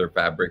of leather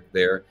fabric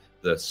there,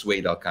 the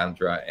suede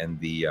Alcantara and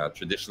the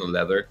traditional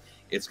leather.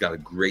 It's got a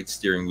great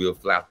steering wheel,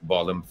 flat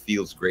bottom,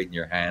 feels great in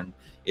your hand.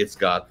 It's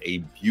got a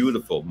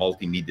beautiful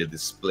multimedia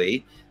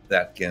display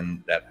that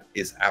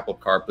is Apple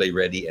CarPlay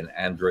ready and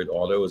Android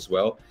Auto as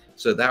well.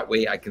 So that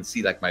way I can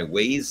see like my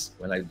Waze.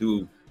 When I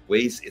do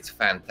Waze, it's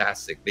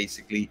fantastic.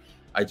 Basically,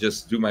 I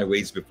just do my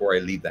Waze before I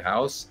leave the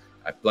house.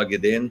 I plug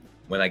it in.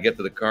 When I get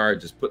to the car, I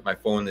just put my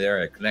phone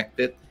there, I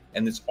connect it,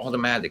 and it's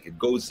automatic. It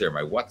goes there.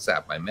 My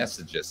WhatsApp, my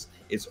messages,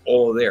 it's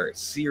all there.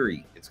 It's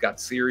Siri. It's got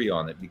Siri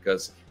on it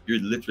because you're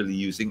literally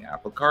using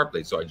Apple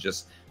CarPlay. So I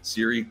just,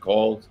 Siri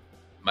called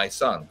my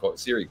son,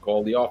 Siri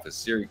call the office,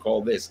 Siri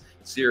call this,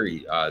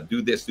 Siri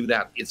do this, do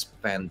that. It's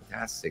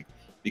fantastic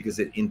because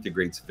it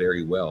integrates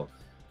very well.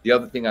 The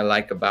other thing I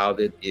like about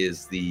it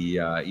is the,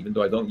 even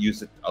though I don't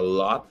use it a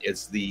lot,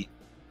 it's the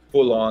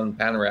full-on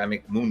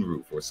panoramic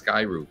moonroof or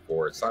sky roof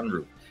or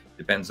sunroof,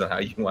 depends on how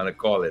you want to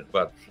call it,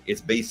 but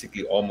it's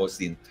basically almost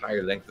the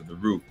entire length of the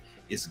roof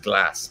is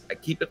glass. I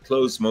keep it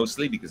closed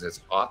mostly because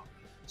it's hot,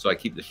 so I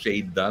keep the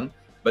shade done,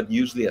 but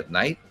usually at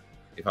night,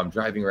 if I'm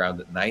driving around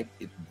at night,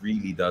 it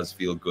really does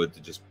feel good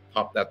to just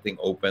pop that thing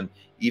open,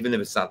 even if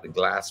it's not the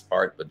glass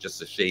part, but just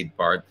the shade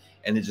part,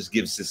 and it just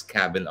gives this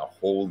cabin a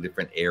whole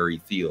different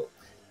airy feel.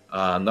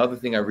 Another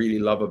thing I really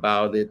love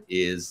about it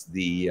is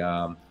the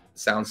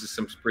sound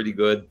system's pretty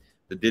good.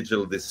 The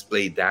digital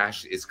display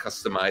dash is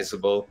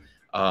customizable,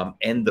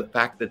 and the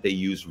fact that they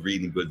use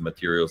really good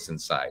materials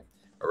inside.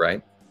 All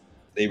right,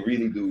 they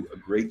really do a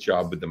great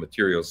job with the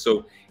materials,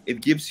 so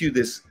it gives you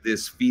this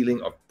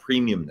feeling of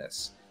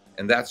premiumness,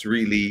 and that's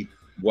really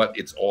what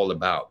it's all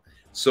about.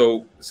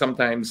 So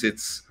sometimes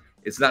it's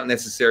not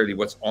necessarily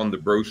what's on the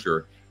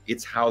brochure,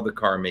 it's how the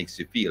car makes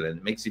you feel, and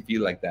it makes you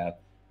feel like that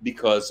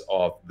because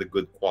of the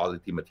good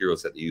quality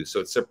materials that they use.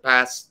 So it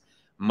surpassed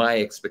my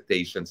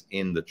expectations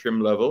in the trim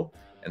level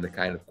and the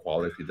kind of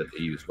quality that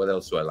they use. What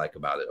else do I like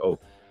about it? Oh,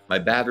 my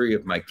battery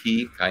of my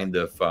key kind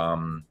of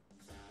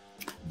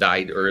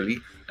died early.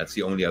 That's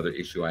the only other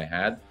issue I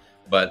had.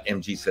 But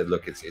MG said,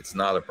 look, it's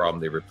not a problem.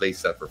 They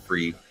replaced that for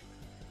free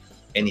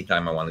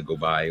anytime I want to go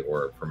by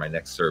or for my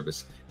next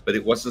service. But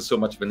it wasn't so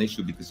much of an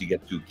issue because you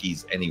get 2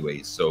 keys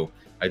anyways. So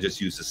I just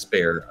use a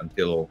spare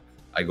until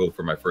I go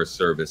for my first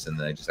service, and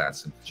then I just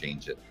ask them to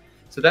change it.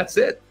 So that's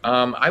it.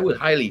 I would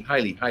highly,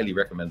 highly, highly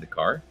recommend the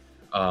car.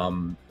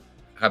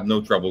 Have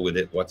no trouble with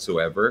it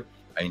whatsoever.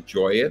 I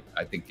enjoy it.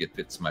 I think it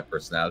fits my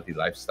personality,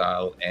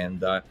 lifestyle,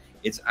 and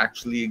it's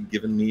actually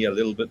given me a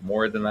little bit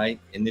more than I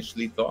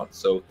initially thought.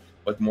 So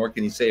what more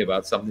can you say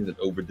about something that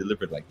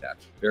over-delivered like that?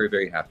 Very,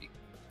 very happy.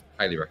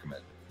 Highly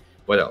recommend it.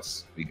 What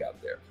else we got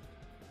there?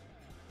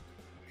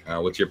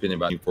 What's your opinion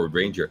about Ford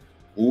Ranger?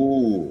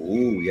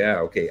 Ooh, yeah,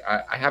 okay.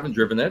 I haven't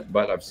driven it,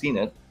 but I've seen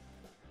it.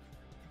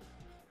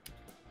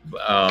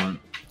 I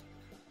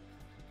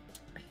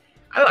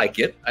like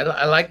it.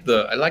 I like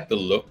the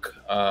look.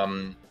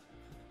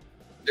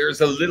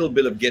 There's a little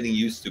bit of getting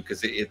used to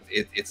because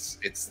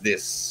it's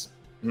this.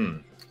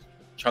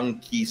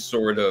 chunky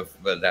sort of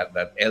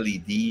that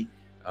LED.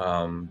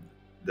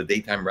 The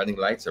daytime running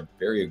lights are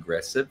very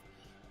aggressive.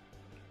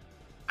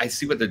 I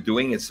see what they're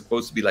doing. It's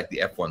supposed to be like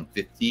the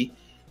F-150.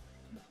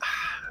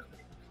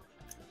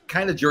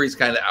 Kind of jury's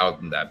kind of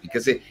out in that,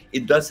 because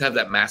it does have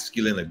that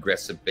masculine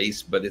aggressive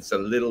face, but it's a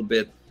little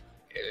bit,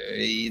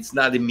 it's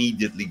not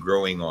immediately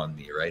growing on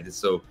me, right?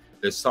 So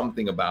there's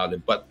something about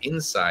it, but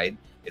inside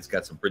it's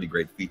got some pretty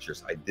great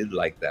features. I did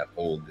like that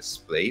whole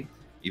display,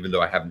 even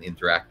though I haven't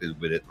interacted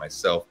with it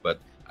myself, but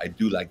I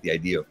do like the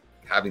idea of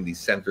having these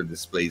center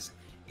displays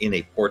in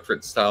a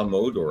portrait style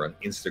mode or an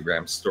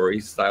Instagram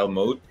story style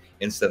mode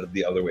instead of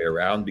the other way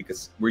around,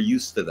 because we're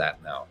used to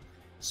that now.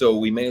 So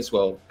we may as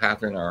well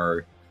pattern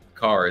our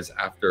cars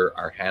after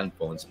our hand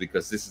phones,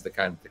 because this is the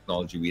kind of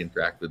technology we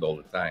interact with all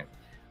the time.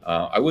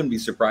 I wouldn't be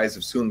surprised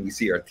if soon we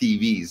see our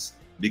TVs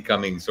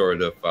becoming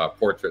sort of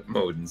portrait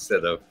mode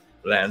instead of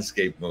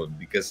landscape mode,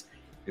 because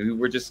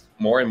we're just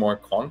more and more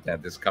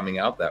content is coming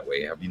out that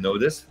way. Have you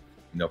noticed?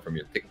 You know, from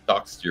your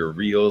TikToks to your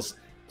Reels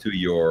to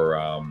your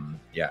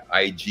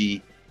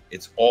IG,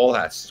 it's all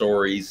has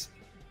stories.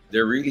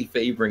 They're really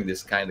favoring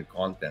this kind of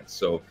content.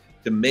 So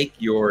to make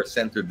your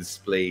center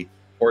display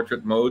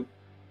portrait mode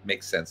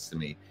makes sense to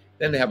me.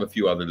 Then they have a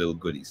few other little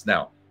goodies.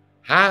 Now,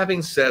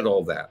 having said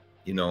all that,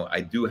 you know,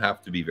 I do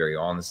have to be very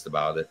honest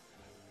about it.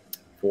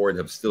 Ford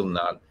have still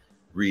not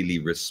really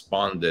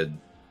responded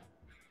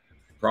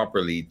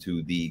properly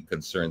to the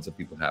concerns that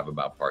people have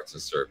about parts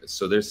and service.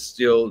 So there's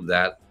still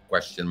that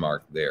question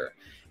mark there.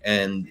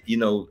 And, you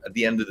know, at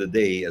the end of the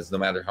day, as no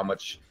matter how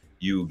much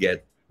you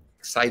get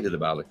excited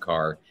about a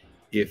car,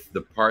 if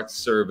the parts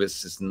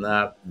service is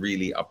not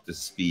really up to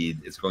speed,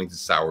 it's going to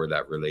sour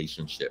that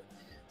relationship.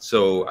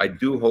 So I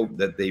do hope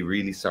that they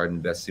really start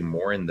investing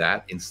more in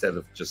that instead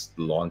of just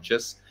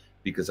launches,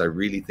 because I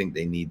really think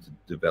they need to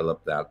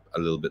develop that a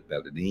little bit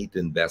better. They need to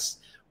invest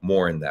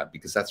more in that,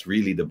 because that's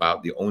really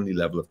about the only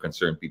level of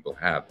concern people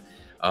have.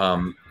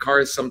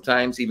 Cars,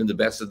 sometimes, even the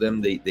best of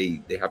them,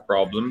 they have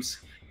problems.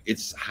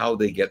 It's how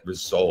they get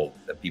resolved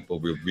that people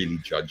will really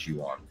judge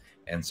you on.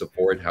 And so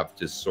Ford have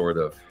to sort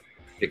of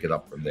pick it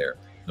up from there.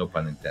 No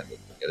pun intended.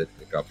 Get it,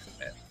 pick up,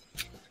 man.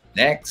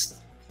 Next,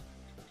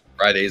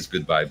 Friday is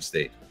Good Vibes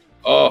Day.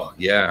 Oh,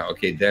 yeah.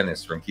 Okay,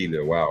 Dennis from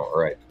Kilo. Wow. All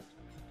right.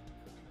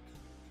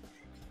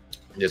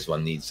 This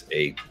one needs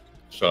a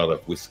shot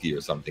of whiskey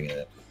or something in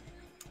it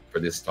for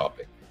this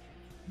topic.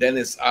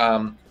 Dennis,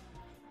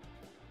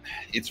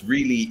 it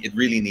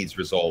really needs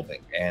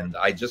resolving. And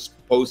I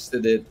just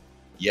posted it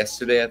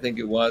yesterday, I think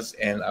it was,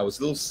 and I was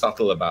a little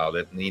subtle about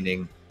it,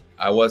 meaning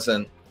I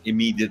wasn't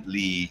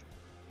immediately,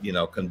 you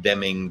know,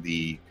 condemning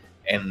the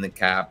end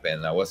cap,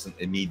 and I wasn't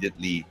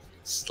immediately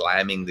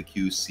slamming the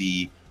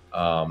QC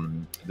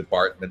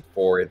department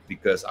for it,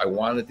 because I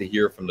wanted to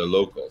hear from the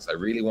locals. I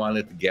really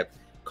wanted to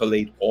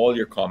collate all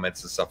your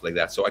comments and stuff like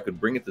that, so I could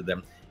bring it to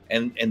them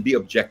and be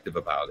objective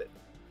about it.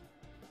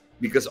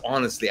 Because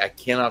honestly, I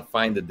cannot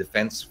find a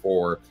defense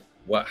for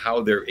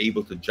how they're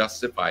able to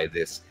justify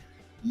this.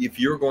 If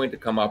you're going to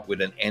come up with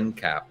an end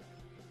cap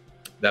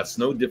that's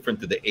no different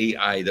to the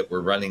AI that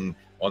we're running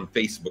on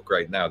Facebook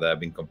right now that I've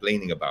been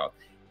complaining about,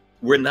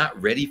 we're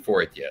not ready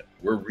for it yet.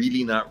 We're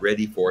really not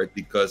ready for it,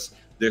 because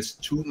there's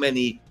too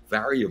many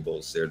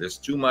variables there. There's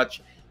too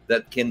much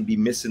that can be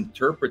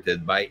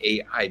misinterpreted by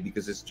AI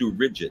because it's too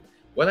rigid.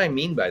 What I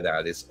mean by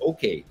that is,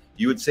 okay,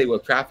 you would say, well,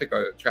 traffic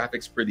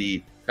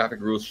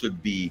rules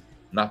should be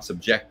not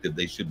subjective.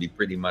 They should be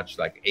pretty much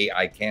like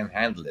AI can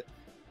handle it.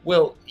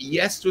 Well,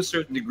 yes, to a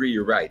certain degree,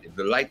 you're right. If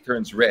the light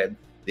turns red,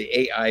 the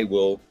AI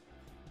will,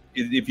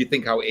 if you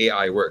think how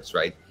AI works,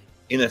 right?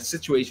 In a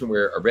situation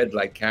where a red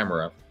light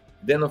camera,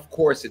 then of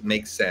course it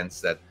makes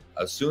sense that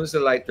as soon as the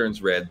light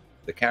turns red,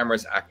 the camera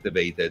is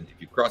activated.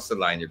 If you cross the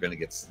line, you're going to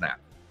get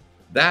snapped.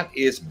 That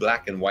is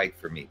black and white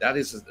for me. That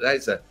is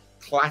a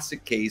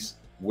classic case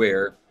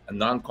where a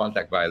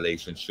non-contact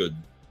violation should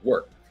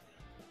work.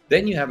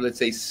 Then you have, let's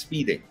say,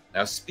 speeding.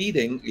 Now,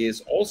 speeding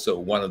is also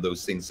one of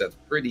those things that's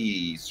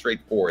pretty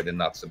straightforward and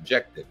not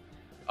subjective.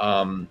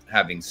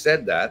 Having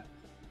said that,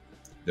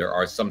 there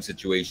are some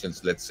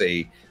situations, let's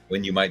say,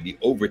 when you might be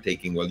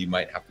overtaking. Well, you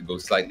might have to go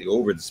slightly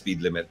over the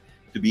speed limit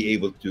to be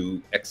able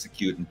to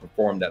execute and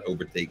perform that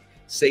overtake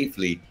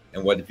safely.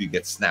 And what if you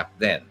get snapped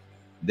then?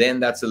 Then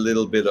that's a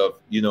little bit of,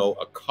 you know,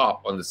 a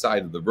cop on the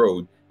side of the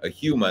road, a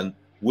human,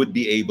 would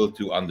be able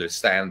to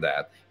understand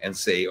that and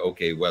say,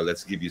 okay, well,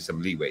 let's give you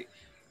some leeway.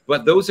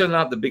 But those are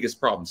not the biggest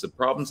problems. The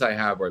problems I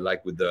have are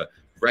like with the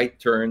right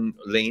turn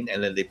lane,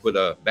 and then they put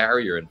a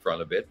barrier in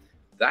front of it.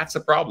 That's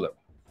a problem,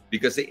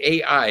 because the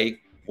AI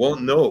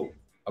won't know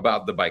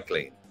about the bike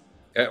lane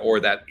or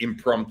that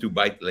impromptu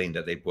bike lane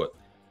that they put.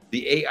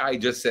 The AI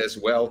just says,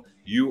 well,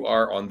 you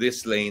are on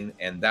this lane,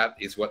 and that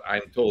is what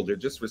I'm told. They're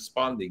just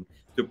responding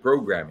to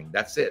programming.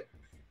 That's it.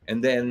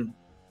 And then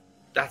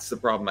that's the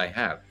problem I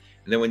have.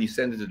 And then when you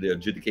send it to the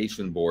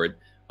adjudication board,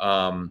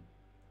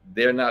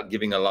 they're not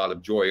giving a lot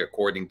of joy,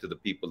 according to the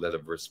people that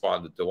have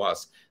responded to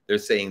us. They're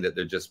saying that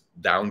they're just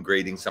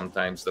downgrading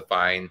sometimes the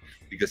fine,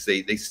 because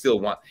they still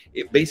want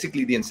it.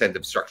 Basically, the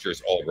incentive structure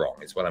is all wrong,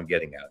 is what I'm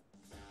getting at.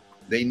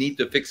 They need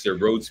to fix their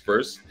roads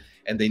first,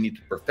 and they need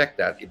to perfect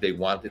that if they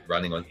want it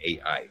running on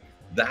AI.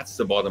 That's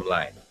the bottom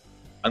line.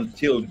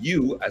 Until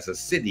you, as a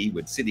city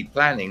with city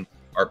planning,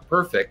 are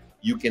perfect,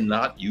 you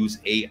cannot use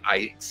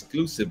AI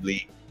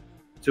exclusively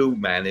to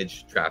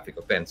manage traffic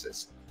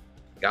offenses.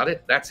 Got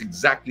it? That's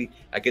exactly,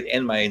 I could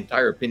end my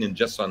entire opinion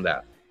just on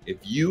that. If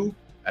you,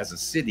 as a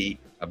city,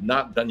 have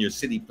not done your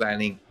city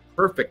planning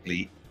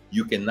perfectly,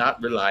 you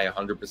cannot rely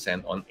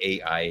 100% on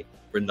AI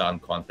for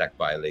non-contact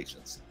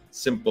violations.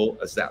 Simple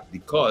as that,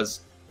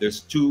 because there's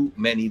too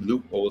many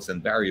loopholes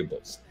and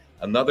variables.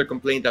 Another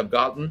complaint I've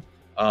gotten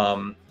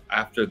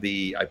after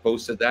I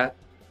posted that,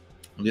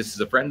 and this is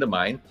a friend of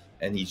mine,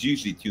 and he's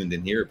usually tuned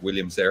in here. If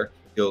William's there,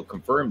 he'll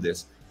confirm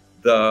this.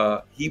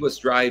 He was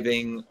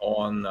driving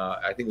on,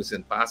 I think it was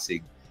in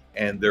Pasig,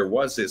 and there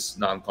was this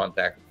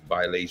non-contact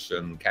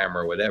violation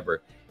camera,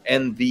 whatever,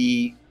 and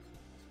the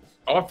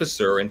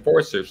officer,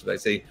 enforcer, should I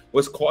say,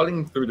 was calling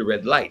him through the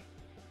red light.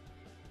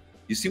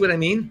 You see what I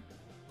mean?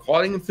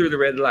 Calling him through the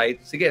red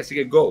light. So yes, he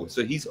could go.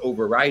 So he's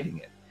overriding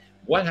it.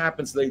 What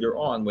happens later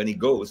on when he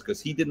goes?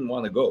 Because he didn't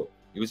want to go.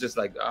 He was just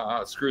like,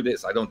 screw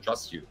this. I don't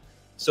trust you.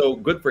 So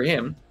good for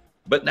him.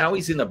 But now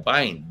he's in a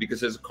bind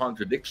because there's a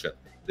contradiction.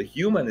 The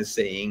human is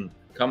saying,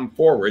 come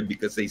forward,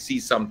 because they see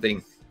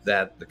something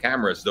that the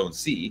cameras don't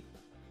see.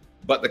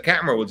 But the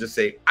camera will just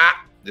say,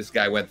 this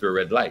guy went through a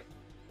red light.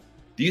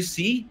 Do you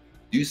see?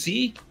 Do you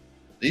see?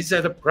 These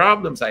are the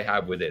problems I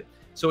have with it.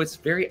 So it's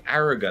very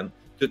arrogant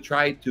to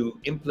try to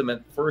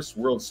implement first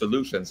world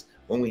solutions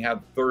when we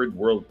have third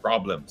world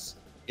problems.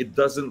 It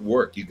doesn't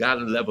work. You got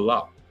to level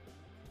up.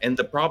 And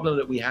the problem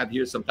that we have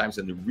here sometimes,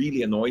 and it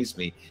really annoys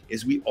me,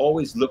 is we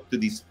always look to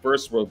these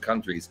first world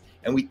countries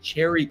and we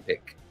cherry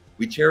pick.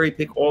 We cherry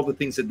pick all the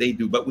things that they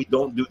do, but we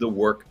don't do the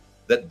work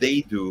that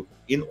they do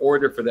in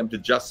order for them to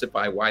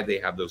justify why they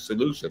have those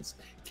solutions.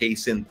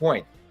 Case in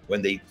point,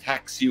 when they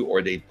tax you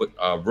or they put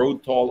a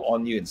road toll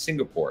on you in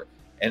Singapore,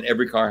 and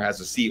every car has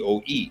a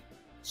COE.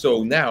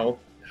 So now,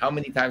 how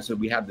many times have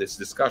we had this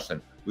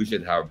discussion? We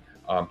should have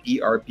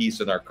ERPs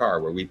in our car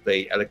where we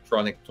play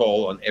electronic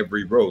toll on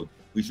every road.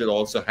 We should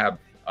also have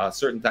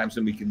certain times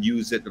when we can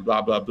use it,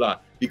 blah, blah, blah,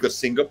 because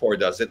Singapore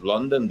does it,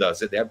 London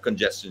does it, they have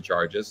congestion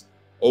charges.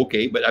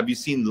 Okay, but have you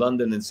seen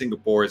London and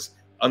Singapore's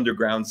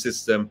underground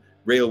system,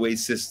 railway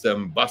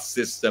system, bus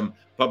system,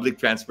 public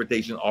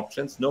transportation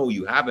options? No,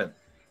 you haven't,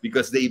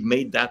 because they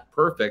made that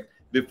perfect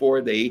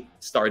before they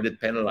started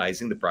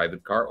penalizing the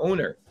private car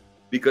owner,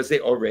 because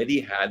they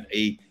already had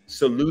a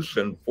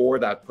solution for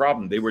that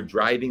problem. They were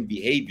driving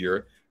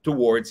behavior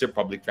towards their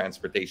public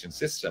transportation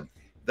system.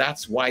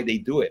 That's why they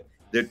do it.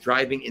 They're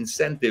driving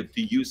incentive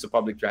to use the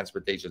public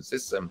transportation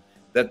system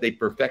that they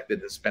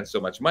perfected and spent so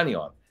much money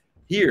on.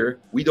 Here,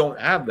 we don't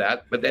have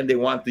that, but then they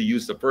want to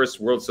use the first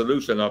world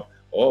solution of,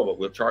 but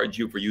we'll charge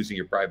you for using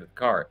your private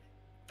car.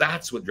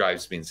 That's what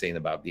drives me insane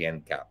about the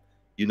NCAP.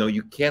 You know,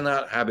 you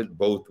cannot have it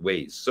both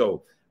ways.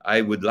 So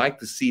I would like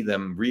to see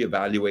them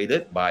reevaluate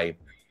it by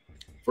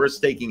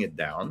first taking it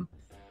down,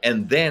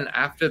 and then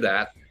after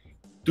that,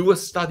 do a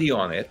study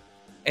on it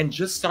and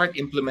just start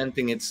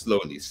implementing it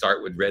slowly.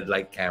 Start with red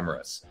light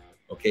cameras,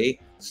 okay?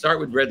 Start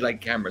with red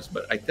light cameras.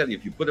 But I tell you,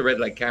 if you put a red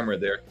light camera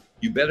there,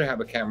 you better have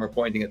a camera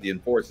pointing at the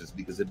enforcers,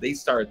 because if they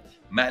start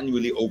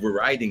manually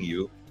overriding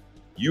you,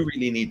 you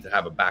really need to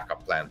have a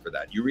backup plan for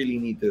that. You really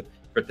need to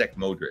protect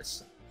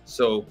motorists.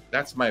 So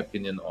that's my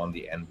opinion on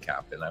the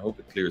NCAP, and I hope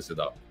it clears it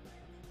up.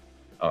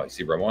 Oh, I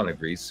see Ramon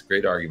agrees.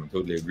 Great argument.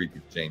 Totally agree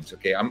with James.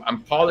 Okay,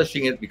 I'm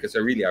polishing it because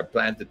I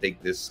plan to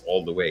take this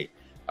all the way.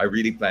 I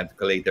really plan to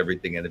collate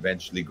everything and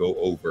eventually go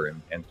over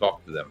and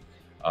talk to them.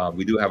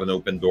 We do have an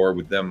open door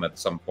with them at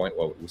some point.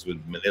 Well, it was with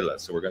Manila,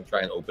 so we're going to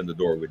try and open the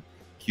door with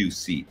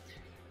QC.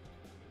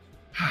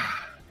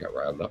 Got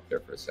riled up there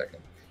for a second.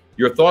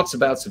 Your thoughts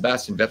about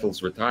Sebastian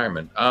Vettel's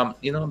retirement?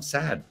 You know, I'm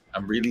sad.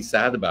 I'm really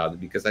sad about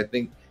it, because I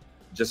think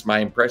just my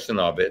impression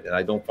of it, and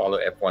I don't follow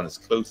F1 as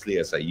closely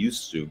as I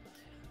used to.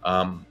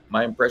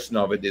 My impression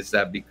of it is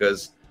that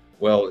because,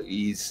 well,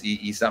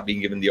 he's not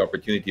being given the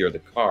opportunity or the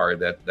car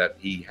that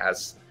he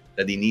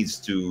needs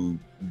to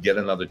get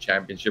another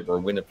championship or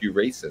win a few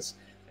races,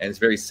 and it's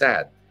very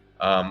sad.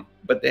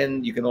 But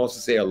then you can also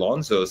say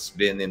Alonso's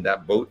been in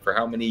that boat for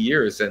how many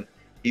years, and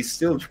he's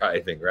still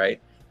driving, right?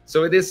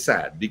 So it is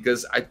sad,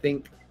 because I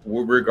think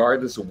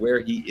regardless of where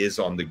he is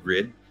on the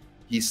grid,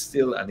 he's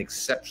still an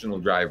exceptional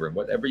driver.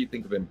 Whatever you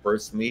think of him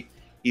personally,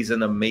 he's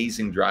an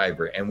amazing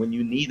driver. And when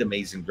you need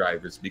amazing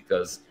drivers,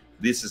 because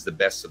this is the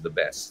best of the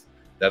best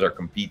that are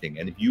competing.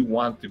 And if you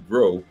want to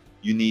grow,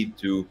 you need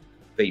to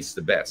face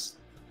the best.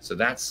 So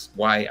that's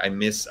why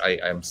I'm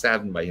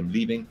saddened by him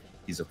leaving.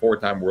 He's a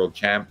 4-time world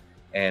champ,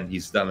 and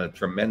he's had a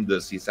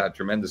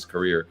tremendous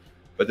career.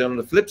 But then on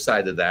the flip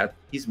side of that,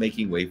 he's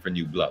making way for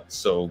new blood.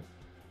 So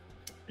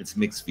it's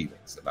mixed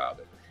feelings about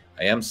it.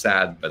 I am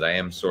sad, but I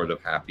am sort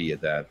of happy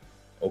that,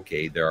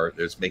 okay,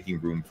 there's making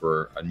room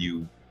for a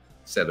new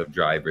set of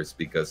drivers,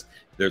 because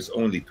there's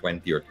only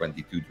 20 or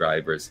 22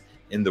 drivers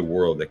in the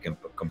world that can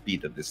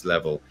compete at this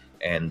level.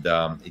 And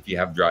if you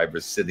have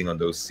drivers sitting on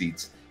those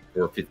seats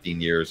for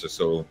 15 years or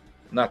so,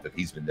 Not that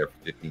he's been there for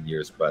 15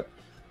 years, but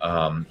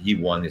he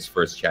won his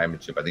first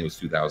championship. I think it was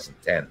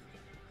 2010.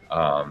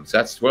 So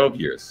that's 12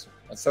 years.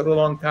 That's not a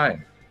long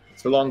time.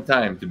 It's a long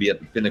time to be at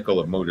the pinnacle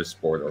of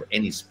motorsport or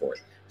any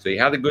sport. So he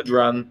had a good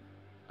run.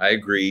 I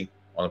agree.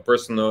 On a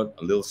personal note,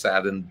 a little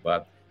saddened,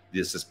 but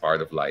this is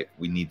part of life.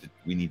 We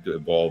need to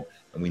evolve,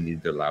 and we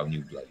need to allow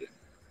new blood in.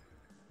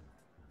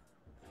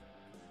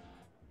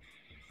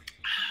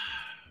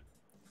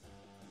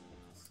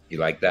 You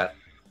like that?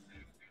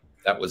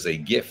 That was a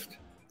gift.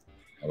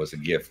 That was a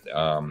gift,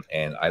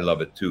 and I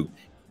love it too.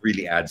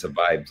 Really adds a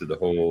vibe to the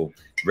whole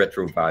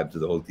retro vibe to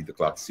the whole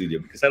Titoclock studio,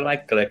 because I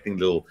like collecting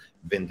little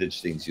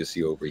vintage things. You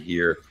see over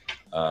here,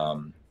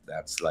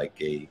 that's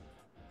like a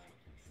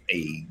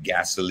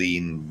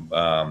gasoline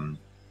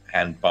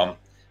hand pump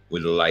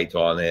with a light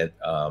on it.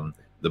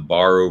 The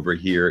bar over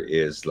here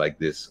is like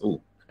this.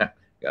 Oh,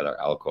 got our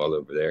alcohol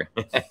over there.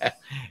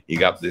 You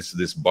got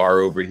this bar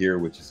over here,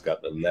 which has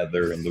got the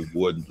leather and the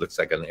wood. Looks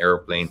like an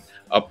airplane.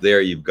 Up there,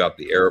 you've got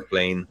the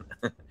airplane.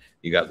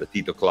 You got the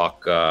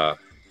Titoclock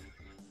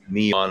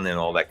neon and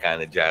all that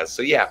kind of jazz.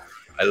 So yeah,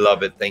 I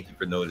love it. Thank you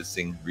for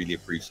noticing. Really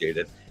appreciate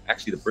it.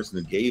 Actually, the person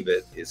who gave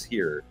it is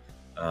here,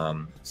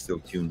 still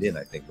tuned in.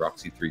 I think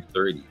Roxy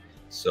 330.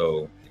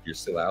 So if you're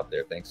still out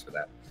there, thanks for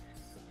that.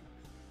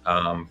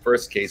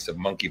 First case of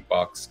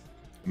monkeypox.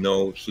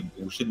 No.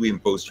 Should we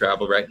impose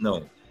travel right?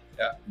 No.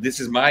 This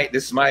is my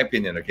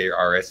opinion. Okay,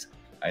 RS.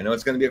 I know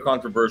it's going to be a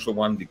controversial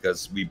one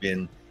because we've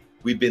been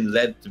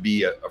led to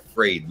be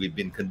afraid. We've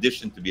been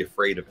conditioned to be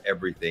afraid of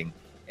everything.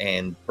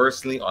 And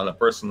personally, on a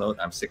personal note,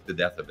 I'm sick to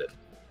death of it.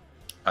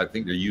 I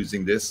think they're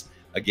using this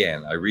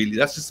again.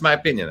 That's just my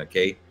opinion.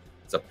 Okay,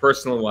 it's a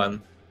personal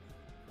one.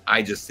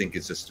 I just think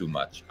it's just too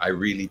much. I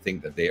really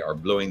think that they are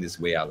blowing this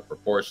way out of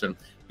proportion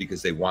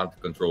because they want to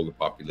control the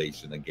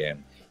population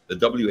again. The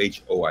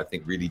WHO, I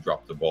think, really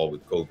dropped the ball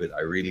with COVID.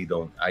 I really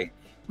don't.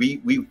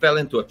 We fell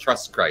into a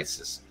trust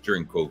crisis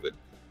during COVID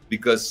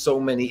because so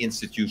many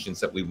institutions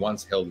that we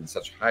once held in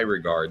such high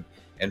regard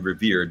and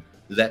revered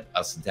let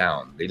us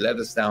down. They let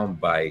us down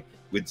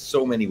with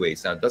so many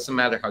ways. Now, it doesn't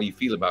matter how you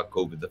feel about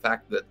COVID. The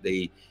fact that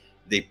they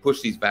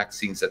push these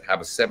vaccines that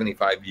have a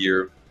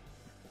 75-year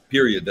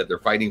period that they're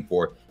fighting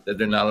for, that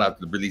they're not allowed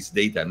to release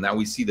data. And now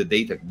we see the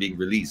data being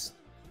released.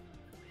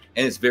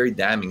 And it's very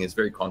damning. It's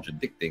very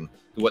contradicting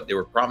to what they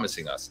were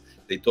promising us.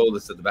 They told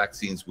us that the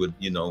vaccines would,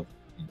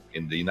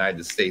 in the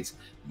United States,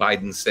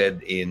 Biden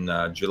said in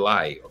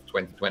July of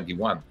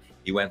 2021,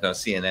 he went on a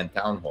CNN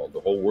town hall. The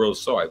whole world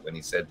saw it when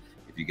he said,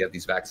 if you get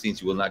these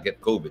vaccines, you will not get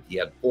COVID. He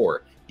had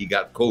 4. He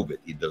got COVID.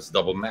 He does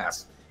double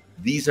mask.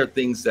 These are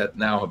things that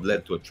now have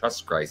led to a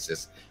trust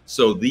crisis.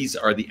 So these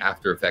are the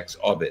after effects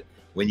of it.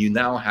 When you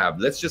now have,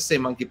 let's just say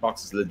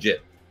monkeypox is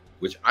legit,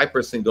 which I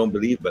personally don't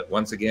believe, but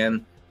once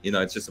again,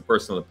 it's just a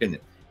personal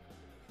opinion.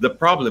 The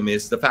problem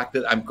is the fact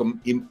that I'm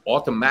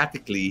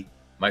automatically,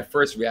 my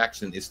first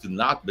reaction is to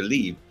not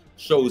believe,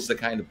 shows the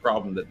kind of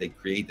problem that they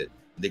created.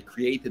 They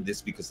created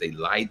this because they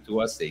lied to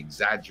us, they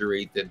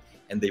exaggerated,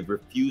 and they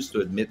refused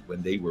to admit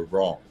when they were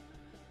wrong.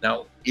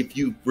 Now, if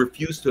you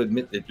refuse to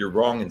admit that you're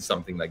wrong in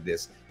something like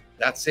this,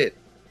 that's it.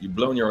 You've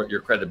blown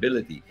your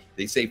credibility.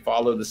 They say,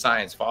 follow the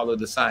science, follow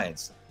the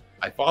science.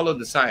 I followed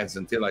the science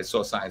until I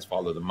saw science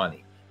follow the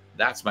money.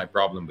 That's my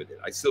problem with it.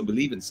 I still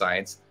believe in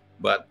science,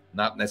 but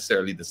not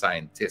necessarily the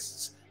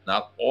scientists,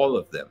 not all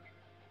of them.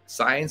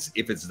 Science,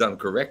 if it's done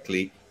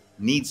correctly,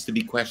 needs to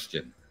be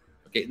questioned.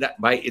 Okay, that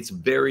by its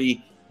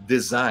very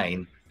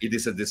design, it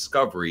is a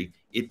discovery.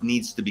 It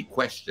needs to be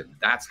questioned.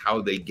 That's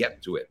how they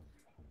get to it.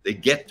 They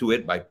get to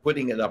it by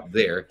putting it up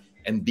there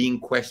and being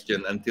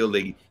questioned until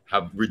they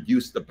have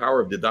reduced the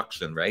power of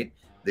deduction, right?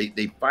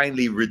 They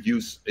finally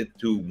reduce it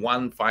to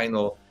one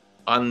final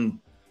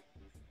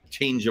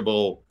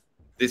unchangeable,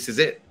 this is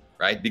it,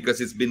 right?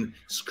 Because it's been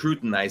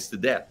scrutinized to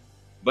death.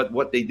 But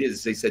what they did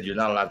is they said, you're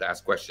not allowed to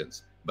ask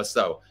questions. But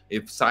so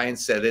if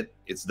science said it,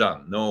 it's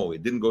done. No,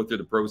 it didn't go through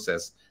the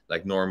process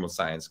like normal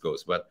science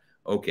goes. But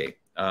okay,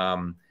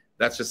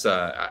 that's just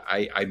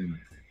I'm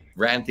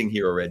ranting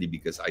here already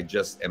because I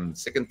just am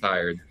sick and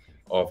tired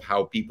of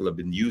how people have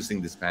been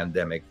using this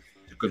pandemic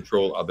to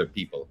control other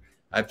people.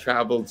 I've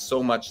traveled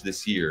so much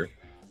this year.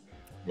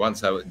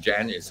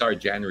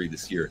 January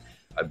this year,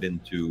 I've been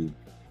to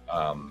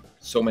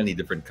so many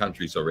different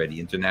countries already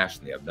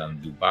internationally. I've done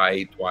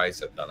Dubai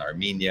twice. I've done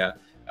Armenia.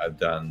 I've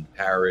done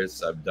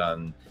Paris. I've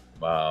done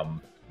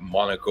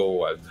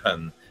Monaco. I've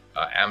done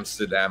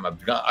Amsterdam.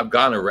 I've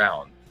gone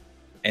around.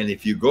 And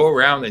if you go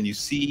around and you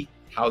see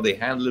how they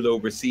handle it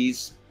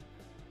overseas,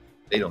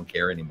 they don't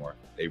care anymore.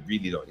 They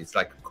really don't. It's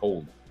like a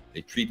cold.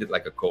 They treat it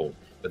like a cold.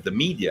 But the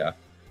media,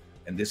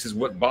 and this is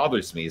what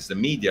bothers me, is the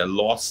media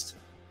lost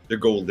their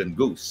golden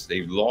goose.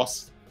 They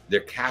lost their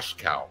cash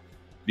cow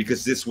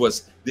because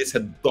this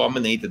had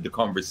dominated the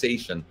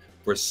conversation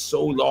for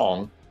so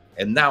long.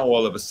 And now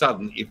all of a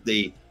sudden, if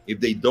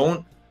they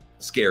don't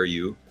scare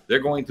you, they're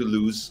going to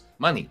lose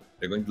money.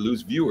 They're going to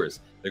lose viewers.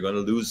 They're going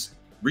to lose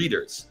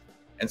readers.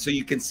 And so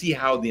you can see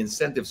how the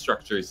incentive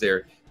structure is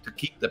there to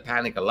keep the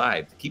panic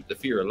alive, to keep the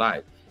fear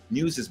alive.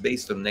 News is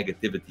based on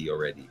negativity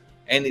already.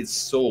 and it's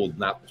sold,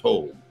 not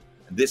told.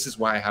 And this is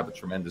why I have a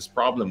tremendous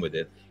problem with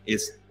it.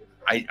 Is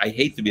I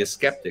hate to be a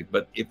skeptic,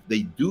 but if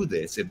they do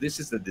this, if this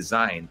is the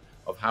design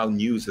of how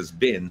news has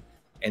been,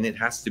 and it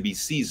has to be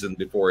seasoned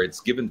before it's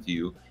given to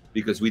you,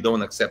 because we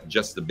don't accept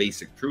just the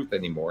basic truth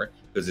anymore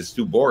because it's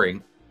too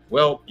boring,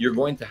 well, you're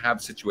going to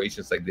have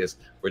situations like this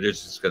where they're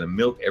just going to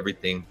milk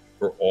everything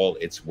for all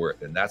it's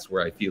worth. And that's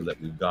where I feel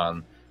that we've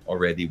gone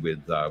already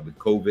with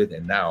COVID.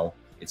 And now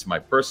it's my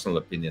personal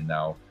opinion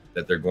now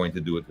that they're going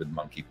to do it with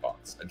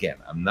monkeypox. Again,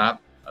 I'm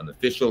not an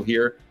official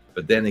here,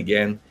 but then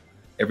again,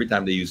 every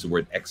time they use the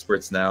word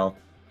experts now,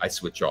 I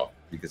switch off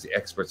because the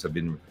experts have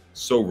been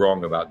so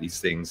wrong about these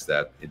things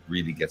that it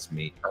really gets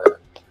me.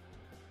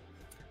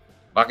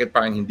 Bakit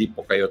parang hindi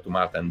po kayo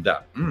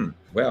tumatanda?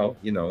 Well,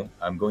 you know,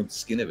 I'm going to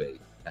Skinevay.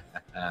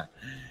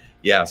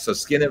 Yeah, so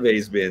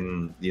Skinevay's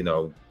been, you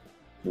know,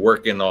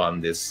 working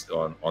on this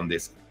on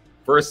this.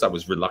 First, I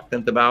was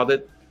reluctant about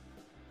it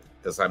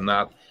because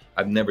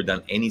I've never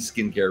done any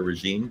skincare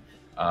regime.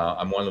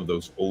 I'm one of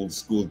those old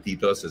school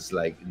titos. It's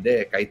like,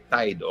 hindi, kahit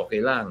Tide,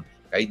 okay lang.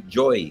 Kahit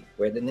Joy,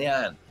 pwede na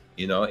yan.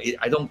 You know,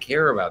 I don't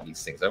care about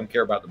these things. I don't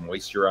care about the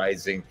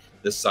moisturizing,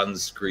 the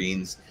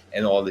sunscreens,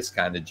 and all this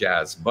kind of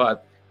jazz.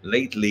 But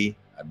lately,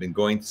 I've been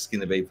going to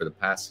Skinevay for the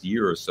past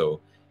year or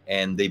so,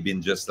 and they've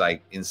been just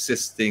like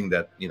insisting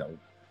that, you know,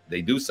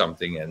 they do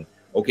something. And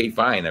okay,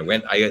 fine.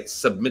 I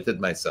submitted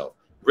myself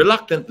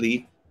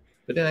reluctantly,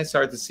 but then I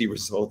started to see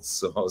results.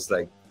 So I was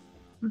like,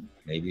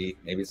 maybe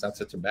it's not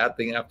such a bad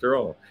thing after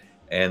all.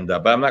 And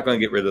but I'm not going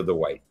to get rid of the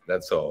white.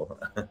 That's all.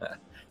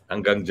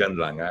 Hanggang dyan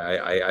lang.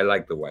 I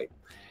like the white.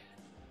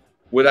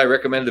 Would I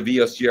recommend the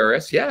Vios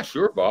GRS? Yeah,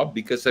 sure, Bob.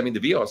 Because I mean, the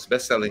Vios,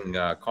 best-selling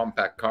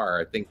compact car,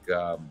 I think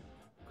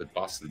could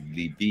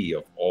possibly be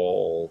of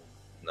all.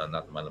 No,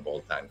 not the one of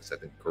all time, because I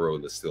think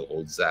Corolla still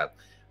holds that.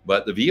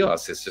 But the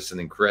Vios is just an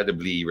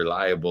incredibly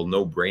reliable,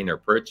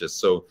 no-brainer purchase.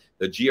 So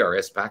the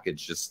GRS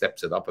package just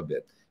steps it up a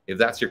bit. If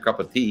that's your cup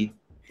of tea,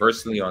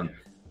 personally,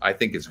 I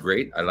think it's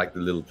great. I like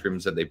the little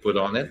trims that they put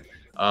on it.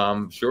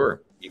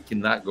 Sure, you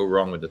cannot go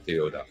wrong with the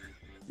Toyota.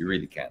 You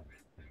really can't.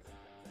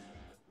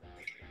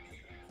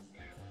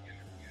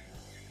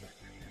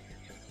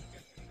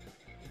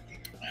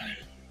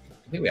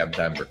 I think we have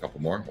time for a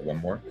couple more, or one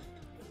more.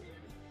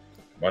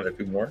 One or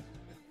two more.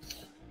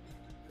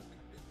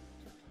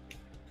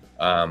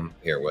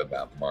 Here, what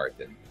about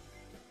Martin?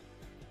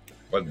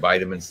 What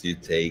vitamins do you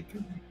take?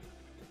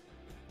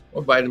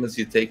 What vitamins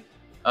do you take?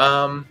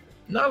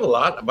 Not a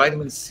lot.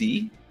 Vitamin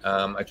C.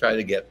 I try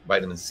to get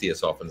vitamin C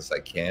as often as I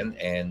can.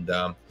 And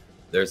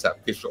there's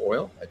that fish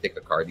oil. I take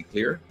a Cardi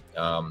Clear.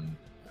 I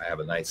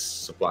have a nice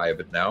supply of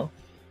it now.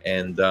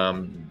 And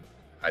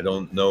I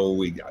don't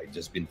know. I've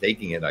just been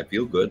taking it. I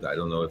feel good. I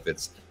don't know if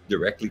it's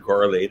directly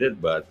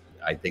correlated, but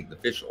I take the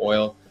fish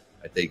oil.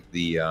 I take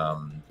the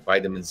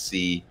vitamin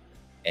C.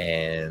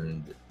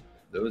 And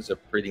those are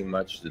pretty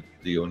much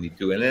the only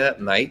two. And then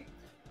at night,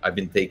 I've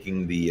been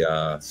taking the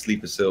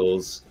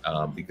Sleepacils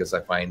because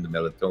I find the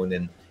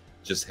melatonin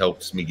just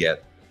helps me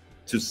get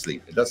to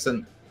sleep. It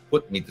doesn't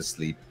put me to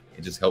sleep.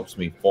 It just helps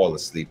me fall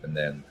asleep. And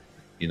then,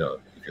 you know,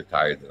 if you're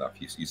tired enough,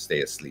 you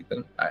stay asleep.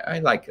 And I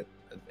like it.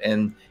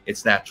 And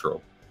it's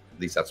natural. At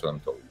least that's what I'm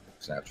told.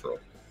 It's natural.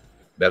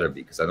 Better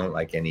be, because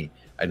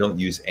I don't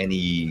use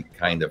any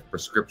kind of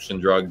prescription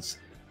drugs.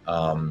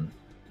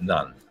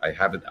 None.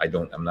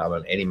 I'm not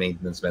on any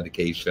maintenance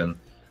medication.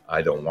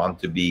 I don't want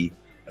to be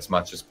as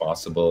much as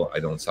possible. I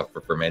don't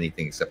suffer from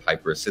anything except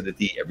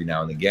hyperacidity every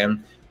now and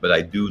again, but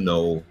I do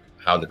know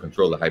how to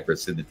control the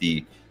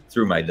hyperacidity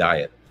through my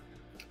diet.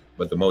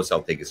 But the most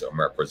I'll take is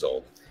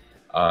omeprazole.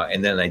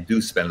 And then I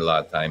do spend a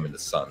lot of time in the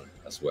sun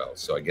as well.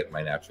 So I get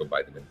my natural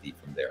vitamin D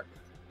from there.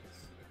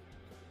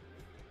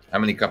 How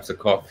many cups of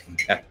coffee?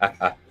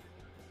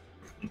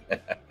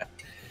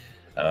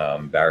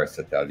 Embarrassed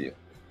to tell you.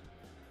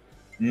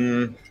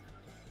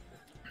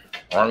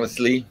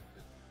 Honestly,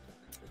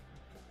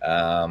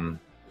 5,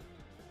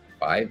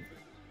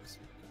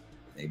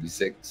 maybe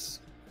 6.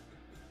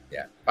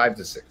 Yeah, 5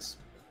 to 6.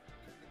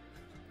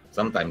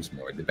 Sometimes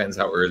more. It depends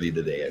how early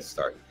the day I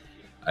start.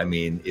 I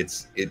mean,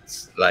 it's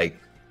like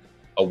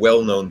a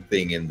well-known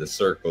thing in the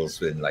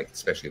circles when, like,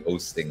 especially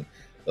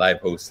live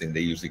hosting, they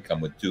usually come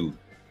with 2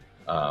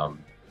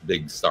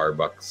 big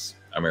Starbucks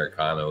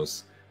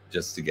Americanos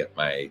just to get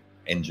my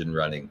engine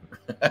running.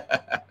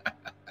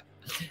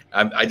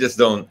 I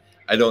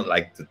don't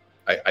like to.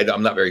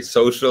 I'm not very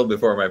social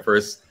before my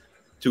first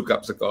 2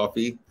 cups of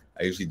coffee.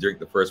 I usually drink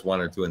the first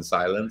 1 or 2 in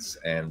silence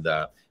and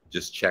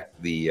just check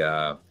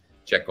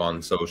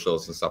on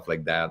socials and stuff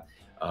like that,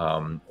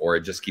 or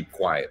just keep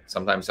quiet.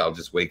 Sometimes I'll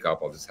just wake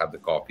up, I'll just have the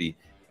coffee,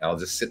 and I'll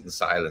just sit in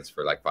silence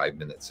for like 5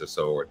 minutes or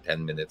so, or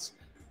 10 minutes.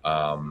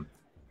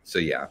 So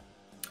yeah.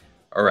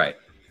 All right.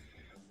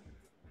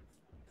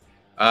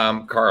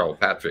 Carl,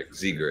 Patrick,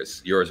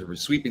 Zegers, your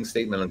sweeping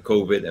statement on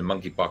COVID and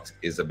monkeypox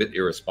is a bit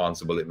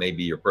irresponsible. It may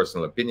be your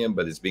personal opinion,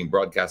 but it's being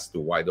broadcast to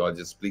a wide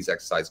audience. Please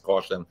exercise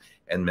caution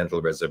and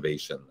mental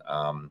reservation.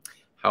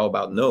 How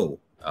about no,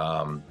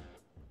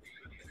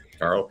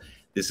 Carl?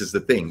 This is the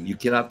thing. You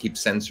cannot keep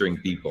censoring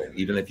people.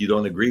 Even if you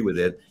don't agree with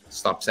it,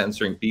 stop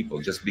censoring people.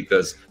 Just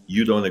because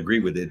you don't agree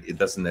with it, it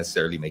doesn't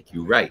necessarily make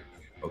you right.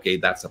 Okay,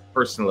 that's a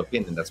personal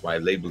opinion. That's why I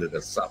label it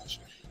as such.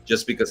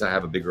 Just because I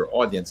have a bigger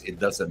audience, it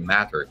doesn't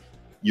matter.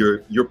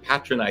 You're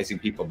patronizing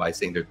people by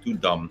saying they're too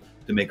dumb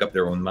to make up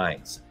their own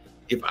minds.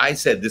 If I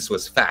said this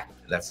was fact,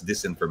 that's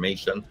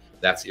disinformation,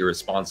 that's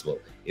irresponsible.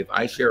 If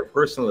I share a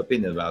personal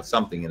opinion about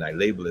something and I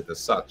label it as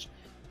such,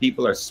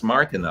 people are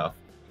smart enough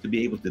to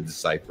be able to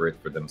decipher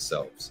it for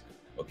themselves.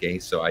 Okay,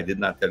 so I did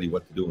not tell you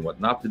what to do and what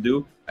not to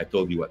do. I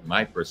told you what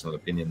my personal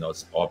opinion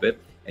was of it.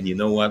 And you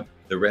know what?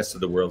 The rest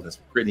of the world is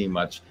pretty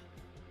much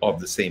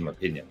of the same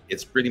opinion.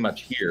 It's pretty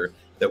much here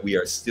that we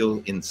are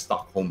still in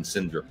Stockholm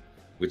syndrome,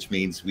 which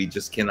means we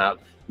just cannot,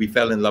 we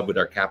fell in love with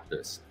our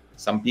captors.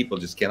 Some people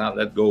just cannot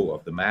let go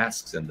of the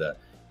masks and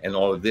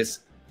all of this.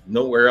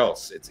 Nowhere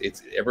else.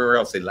 It's everywhere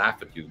else they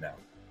laugh at you now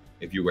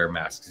if you wear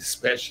masks,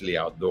 especially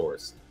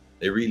outdoors.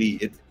 They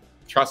really,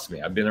 trust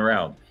me, I've been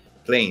around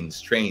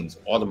planes, trains,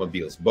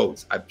 automobiles,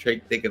 boats. I've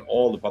taken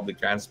all the public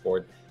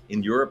transport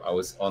in Europe. I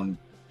was on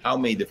how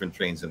many different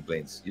trains and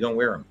planes? You don't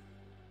wear them.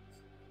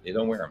 You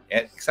don't wear them.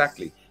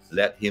 Exactly.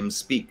 Let him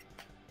speak.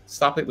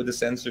 Stop it with the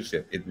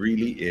censorship. It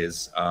really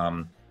is.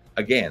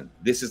 Again,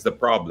 this is the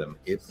problem.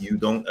 If you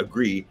don't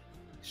agree,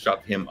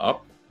 shut him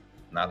up.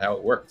 Not how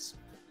it works.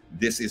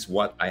 This is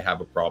what I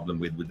have a problem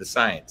with the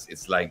science.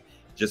 It's like,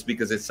 just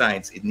because it's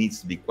science, it needs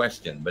to be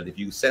questioned. But if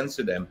you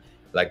censor them,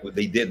 like what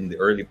they did in the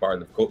early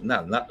part of COVID,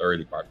 not the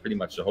early part, pretty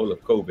much the whole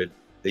of COVID,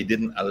 they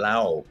didn't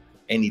allow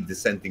any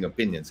dissenting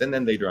opinions. And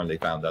then later on, they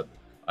found out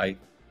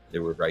they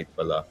were right,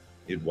 Bala.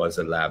 It was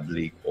a lab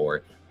leak,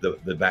 or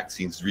the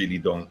vaccines really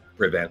don't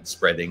prevent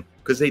spreading,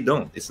 because they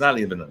don't. It's not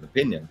even an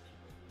opinion.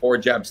 4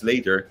 jabs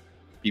later,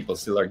 people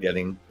still are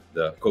getting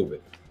the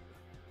COVID.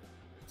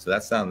 So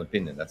that's not an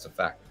opinion. That's a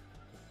fact.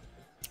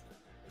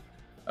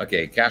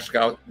 Okay, cash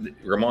cow,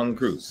 Ramon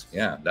Cruz.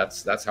 Yeah,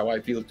 that's how I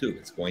feel too.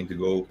 It's going to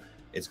go.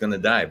 It's going to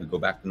die. We go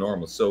back to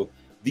normal. So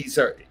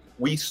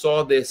we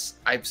saw this.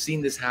 I've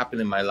seen this happen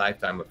in my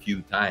lifetime a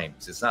few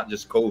times. It's not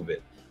just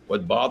COVID.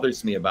 What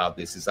bothers me about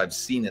this is I've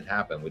seen it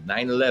happen with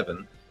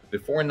 9/11.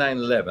 Before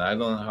 9/11, I don't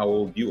know how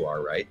old you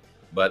are, right?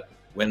 But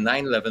when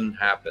 9/11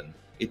 happened,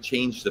 it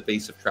changed the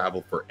face of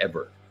travel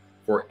forever.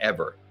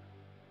 Forever.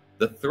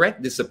 The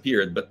threat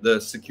disappeared, but the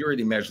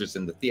security measures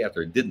in the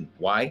theater didn't.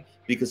 Why?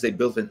 Because they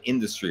built an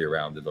industry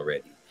around it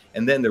already.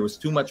 And then there was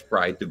too much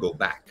pride to go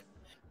back.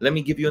 Let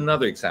me give you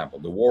another example.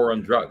 The war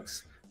on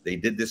drugs. They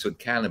did this with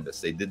cannabis.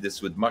 They did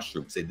this with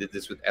mushrooms. They did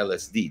this with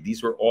LSD.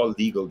 These were all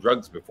legal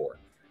drugs before.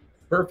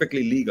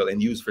 Perfectly legal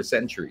and used for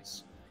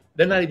centuries.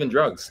 They're not even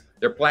drugs.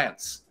 They're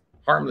plants.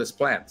 Harmless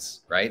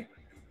plants, right?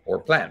 Or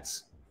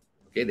plants.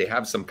 Okay, they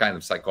have some kind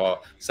of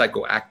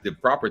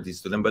psychoactive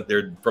properties to them, but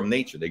they're from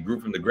nature. They grew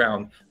from the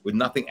ground with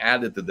nothing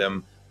added to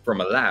them from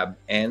a lab.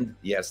 And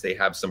yes, they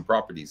have some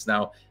properties.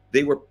 Now,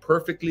 they were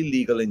perfectly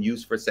legal and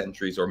used for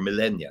centuries or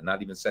millennia,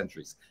 not even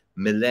centuries,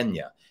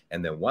 millennia.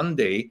 And then one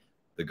day,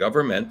 the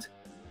government,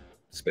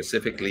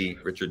 specifically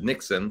Richard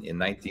Nixon in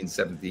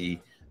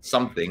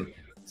 1970-something,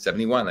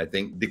 71, I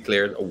think,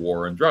 declared a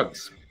war on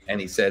drugs.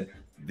 And he said,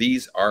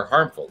 these are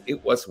harmful.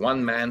 It was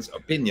one man's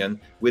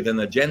opinion with an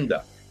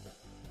agenda.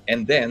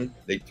 And then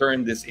they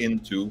turned this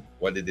into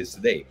what it is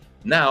today.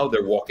 Now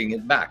they're walking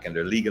it back and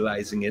they're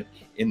legalizing it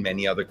in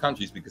many other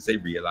countries because they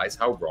realize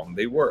how wrong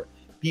they were.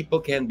 People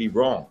can be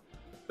wrong,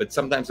 but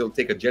sometimes it'll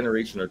take a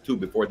generation or two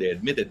before they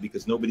admit it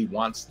because nobody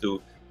wants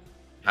to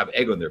have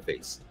egg on their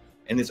face.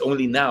 And it's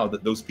only now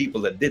that those people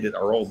that did it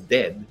are all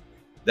dead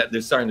that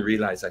they're starting to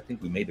realize, I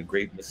think we made a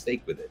grave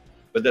mistake with it.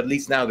 But at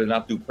least now they're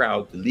not too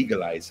proud to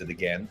legalize it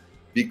again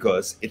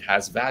because it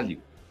has value.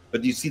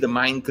 But you see the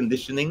mind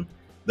conditioning?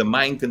 The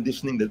mind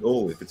conditioning that,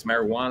 oh, if it's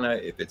marijuana,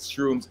 if it's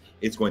shrooms,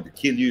 it's going to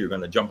kill you. You're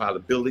going to jump out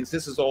of buildings.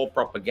 This is all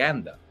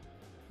propaganda.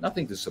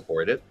 Nothing to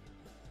support it.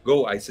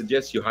 I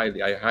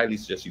highly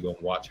suggest you go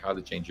and watch How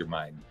to Change Your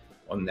Mind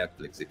on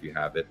Netflix if you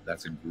have it.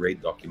 That's a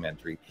great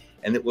documentary.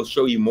 And it will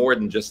show you more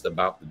than just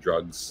about the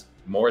drugs,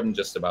 more than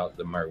just about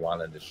the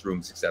marijuana and the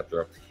shrooms,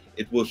 etc.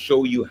 It will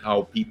show you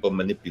how people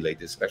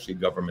manipulate, especially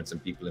governments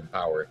and people in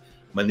power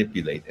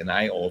manipulate. And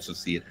I also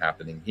see it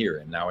happening here.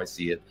 And now I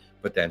see it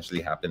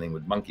potentially happening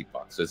with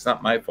monkeypox. So it's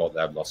not my fault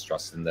that I've lost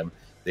trust in them.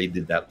 They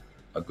did that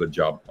a good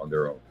job on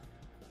their own.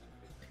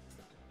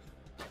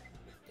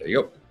 There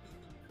you go.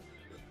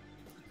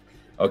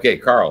 Okay,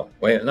 Carl.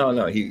 Wait, no.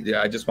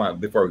 I just want,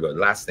 before we go,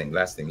 last thing.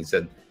 He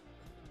said,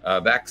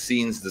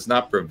 vaccines does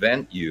not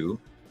prevent you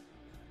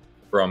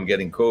from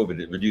getting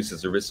COVID. It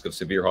reduces the risk of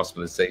severe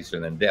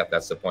hospitalization and death.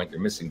 That's the point you're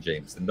missing,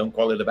 James. Then don't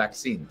call it a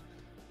vaccine.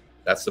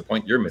 That's the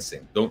point you're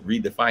missing. Don't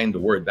redefine the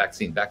word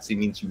vaccine. Vaccine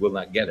means you will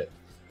not get it.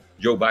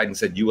 Joe Biden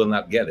said you will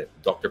not get it.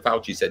 Dr.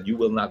 Fauci said you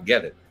will not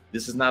get it.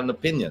 This is not an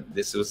opinion.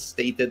 This was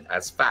stated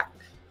as fact.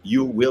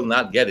 You will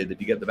not get it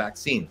if you get the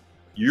vaccine.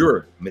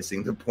 You're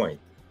missing the point.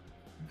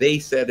 They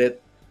said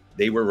it.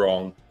 They were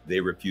wrong. They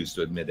refused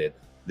to admit it.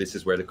 This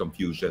is where the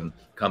confusion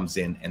comes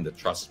in and the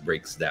trust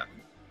breaks down.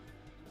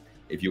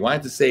 If you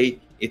wanted to say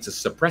it's a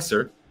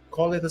suppressor,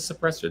 call it a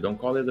suppressor. Don't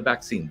call it a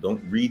vaccine.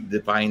 Don't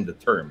redefine the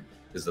term,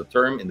 because the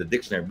term in the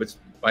dictionary, which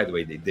by the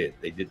way they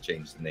did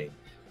change the name.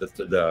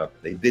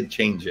 They did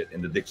change it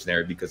in the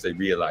dictionary because they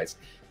realized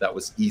that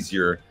was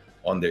easier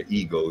on their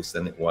egos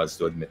than it was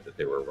to admit that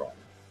they were wrong.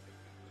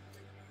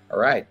 All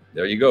right,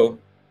 there you go.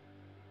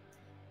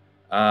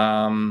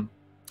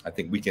 I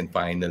think we can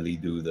finally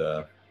do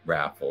the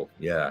raffle.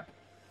 Yeah.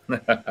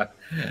 the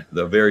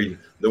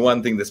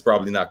one thing that's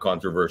probably not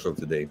controversial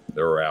today,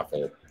 the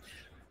raffle.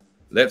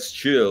 Let's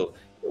chill.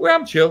 Well,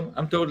 I'm chill.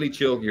 I'm totally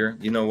chill here.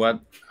 You know what?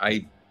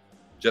 I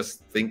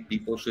just think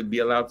people should be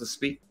allowed to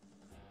speak.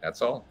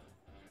 That's all.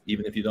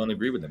 Even if you don't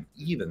agree with them,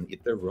 even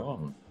if they're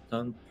wrong.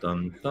 Dun,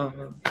 dun,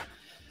 dun.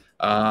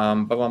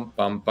 Bum,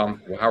 bum,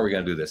 bum. Well, how are we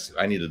gonna do this?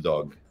 I need a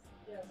dog.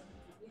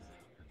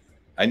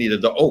 I need a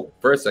dog. Oh,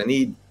 first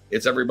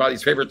it's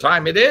everybody's favorite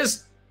time. It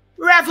is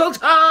raffle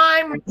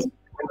time.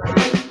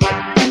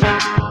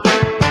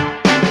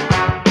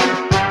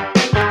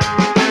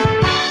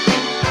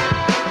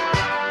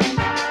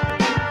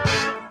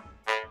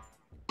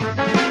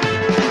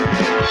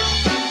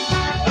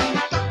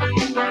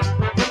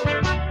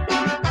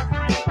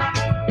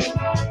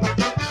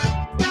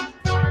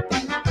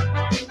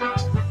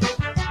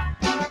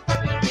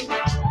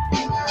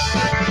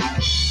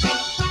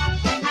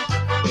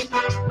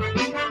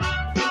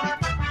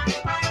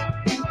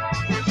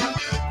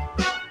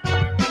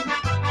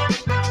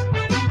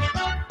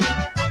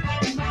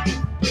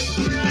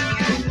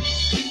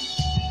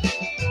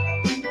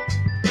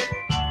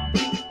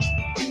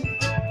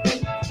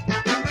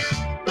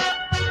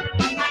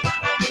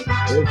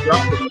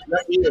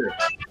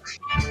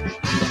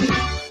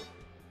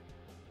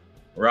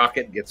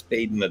 Rocket gets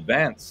paid in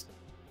advance.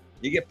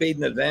 You get paid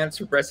in advance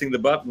for pressing the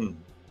button.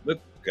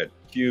 Look at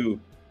you.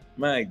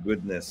 My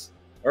goodness.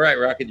 All right,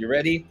 Rocket, you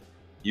ready?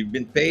 You've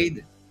been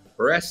paid.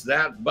 Press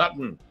that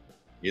button.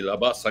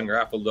 Ilabas ang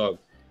raffle dog.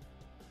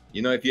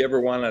 You know, if you ever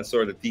want to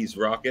sort of tease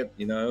Rocket,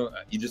 you know,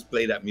 you just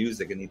play that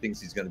music and he thinks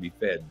he's going to be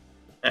fed.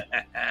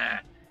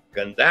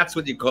 That's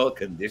what you call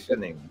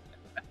conditioning.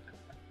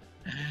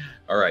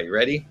 All right,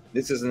 ready?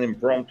 This is an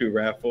impromptu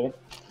raffle.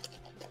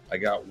 I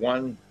got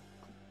one.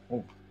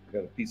 Oh, I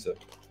got a piece of.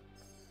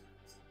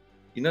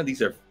 You know,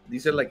 these are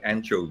like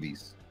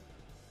anchovies.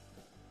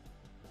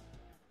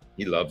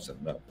 He loves them.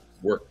 No,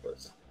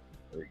 worthless.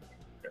 There we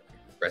go.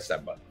 Press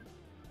that button.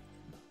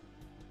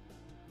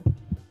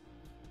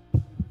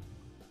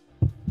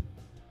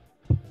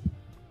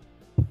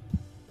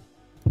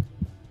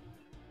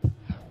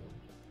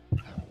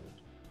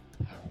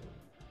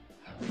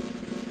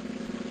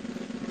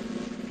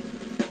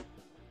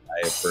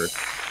 First.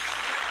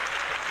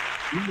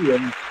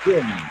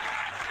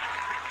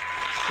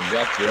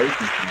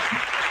 Congratulations.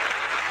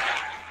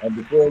 And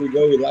before we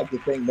go, we'd like to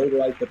thank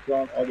Motorlight,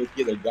 Patron, Auto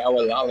Kid,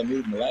 Ogawa,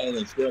 Lalamove, Malayan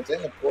Insurance,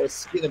 and of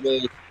course,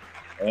 Skinabay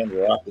and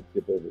Rocket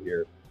Chip over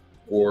here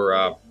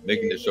for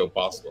making the show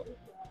possible.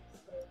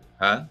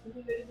 Huh?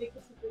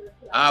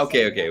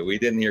 Okay. We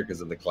didn't hear because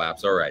of the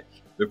claps. All right.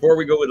 Before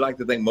we go, we'd like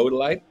to thank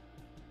Motorlight,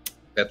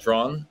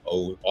 Patron,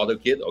 Auto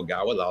Kid,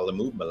 Ogawa,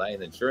 Lalamove,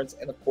 Malayan Insurance,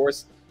 and of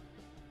course,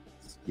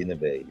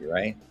 Skinabay,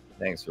 right?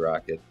 Thanks,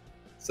 Rocket.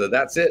 So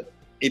that's it.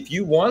 If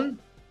you won,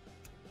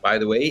 by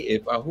the way,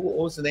 if who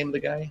was the name of the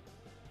guy?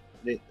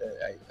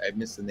 I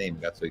missed the name.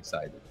 Got so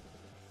excited.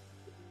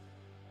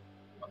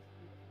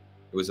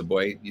 It was a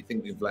boy. You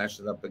think we can flash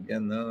it up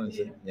again? No? Is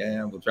it?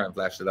 Yeah, we'll try and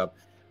flash it up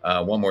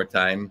one more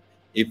time.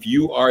 If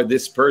you are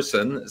this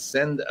person,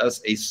 send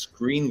us a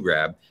screen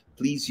grab.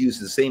 Please use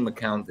the same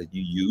account that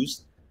you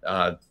used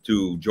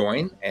to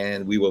join,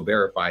 and we will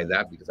verify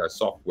that because our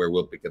software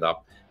will pick it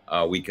up.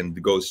 We can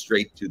go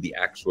straight to the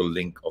actual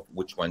link of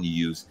which one you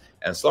use.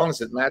 And as long as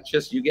it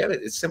matches, you get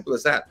it. It's simple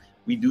as that.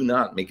 We do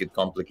not make it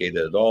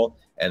complicated at all.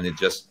 And it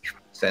just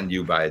send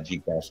you via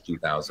Gcash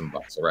 $2,000.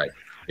 All right,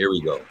 here we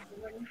go.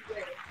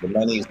 The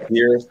money is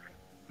here,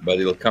 but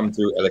it'll come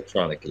through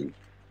electronically.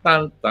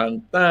 Dun,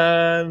 dun,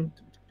 dun.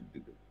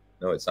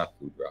 No, it's not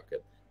Food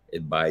Rocket.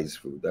 It buys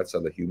food. That's how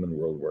the human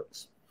world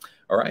works.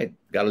 All right,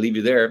 got to leave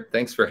you there.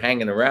 Thanks for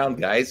hanging around,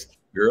 guys,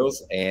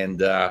 girls. And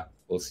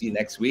we'll see you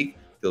next week.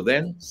 Till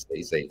then,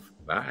 stay safe.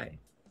 Bye.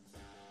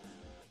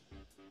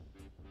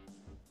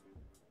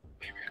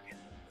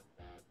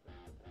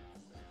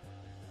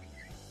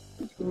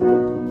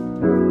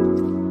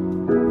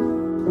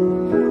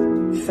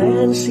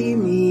 Fancy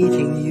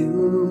meeting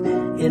you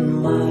in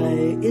my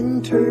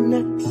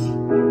internet.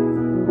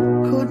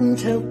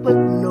 Couldn't help but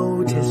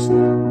notice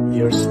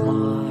your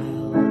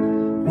smile,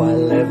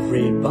 while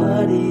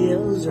everybody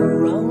else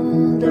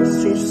around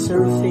us is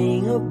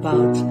surfing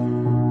about.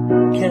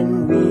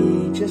 Can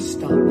we just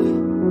stop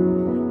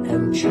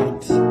and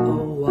chat a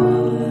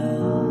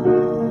while?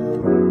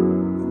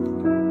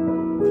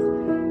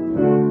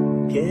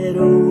 Get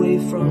away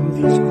from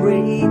these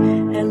gray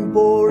and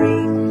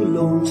boring,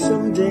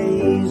 lonesome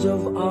days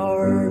of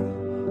our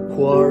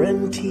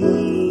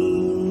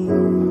quarantine.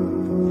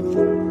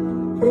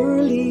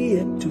 Early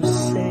yet to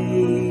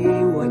say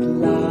what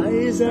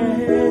lies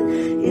ahead.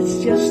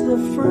 It's just the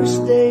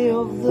first day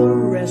of the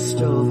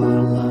rest of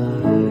our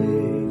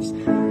lives.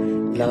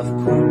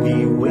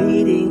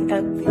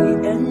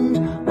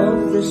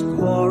 this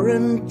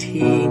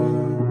quarantine.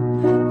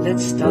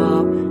 Let's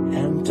stop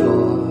and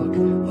talk.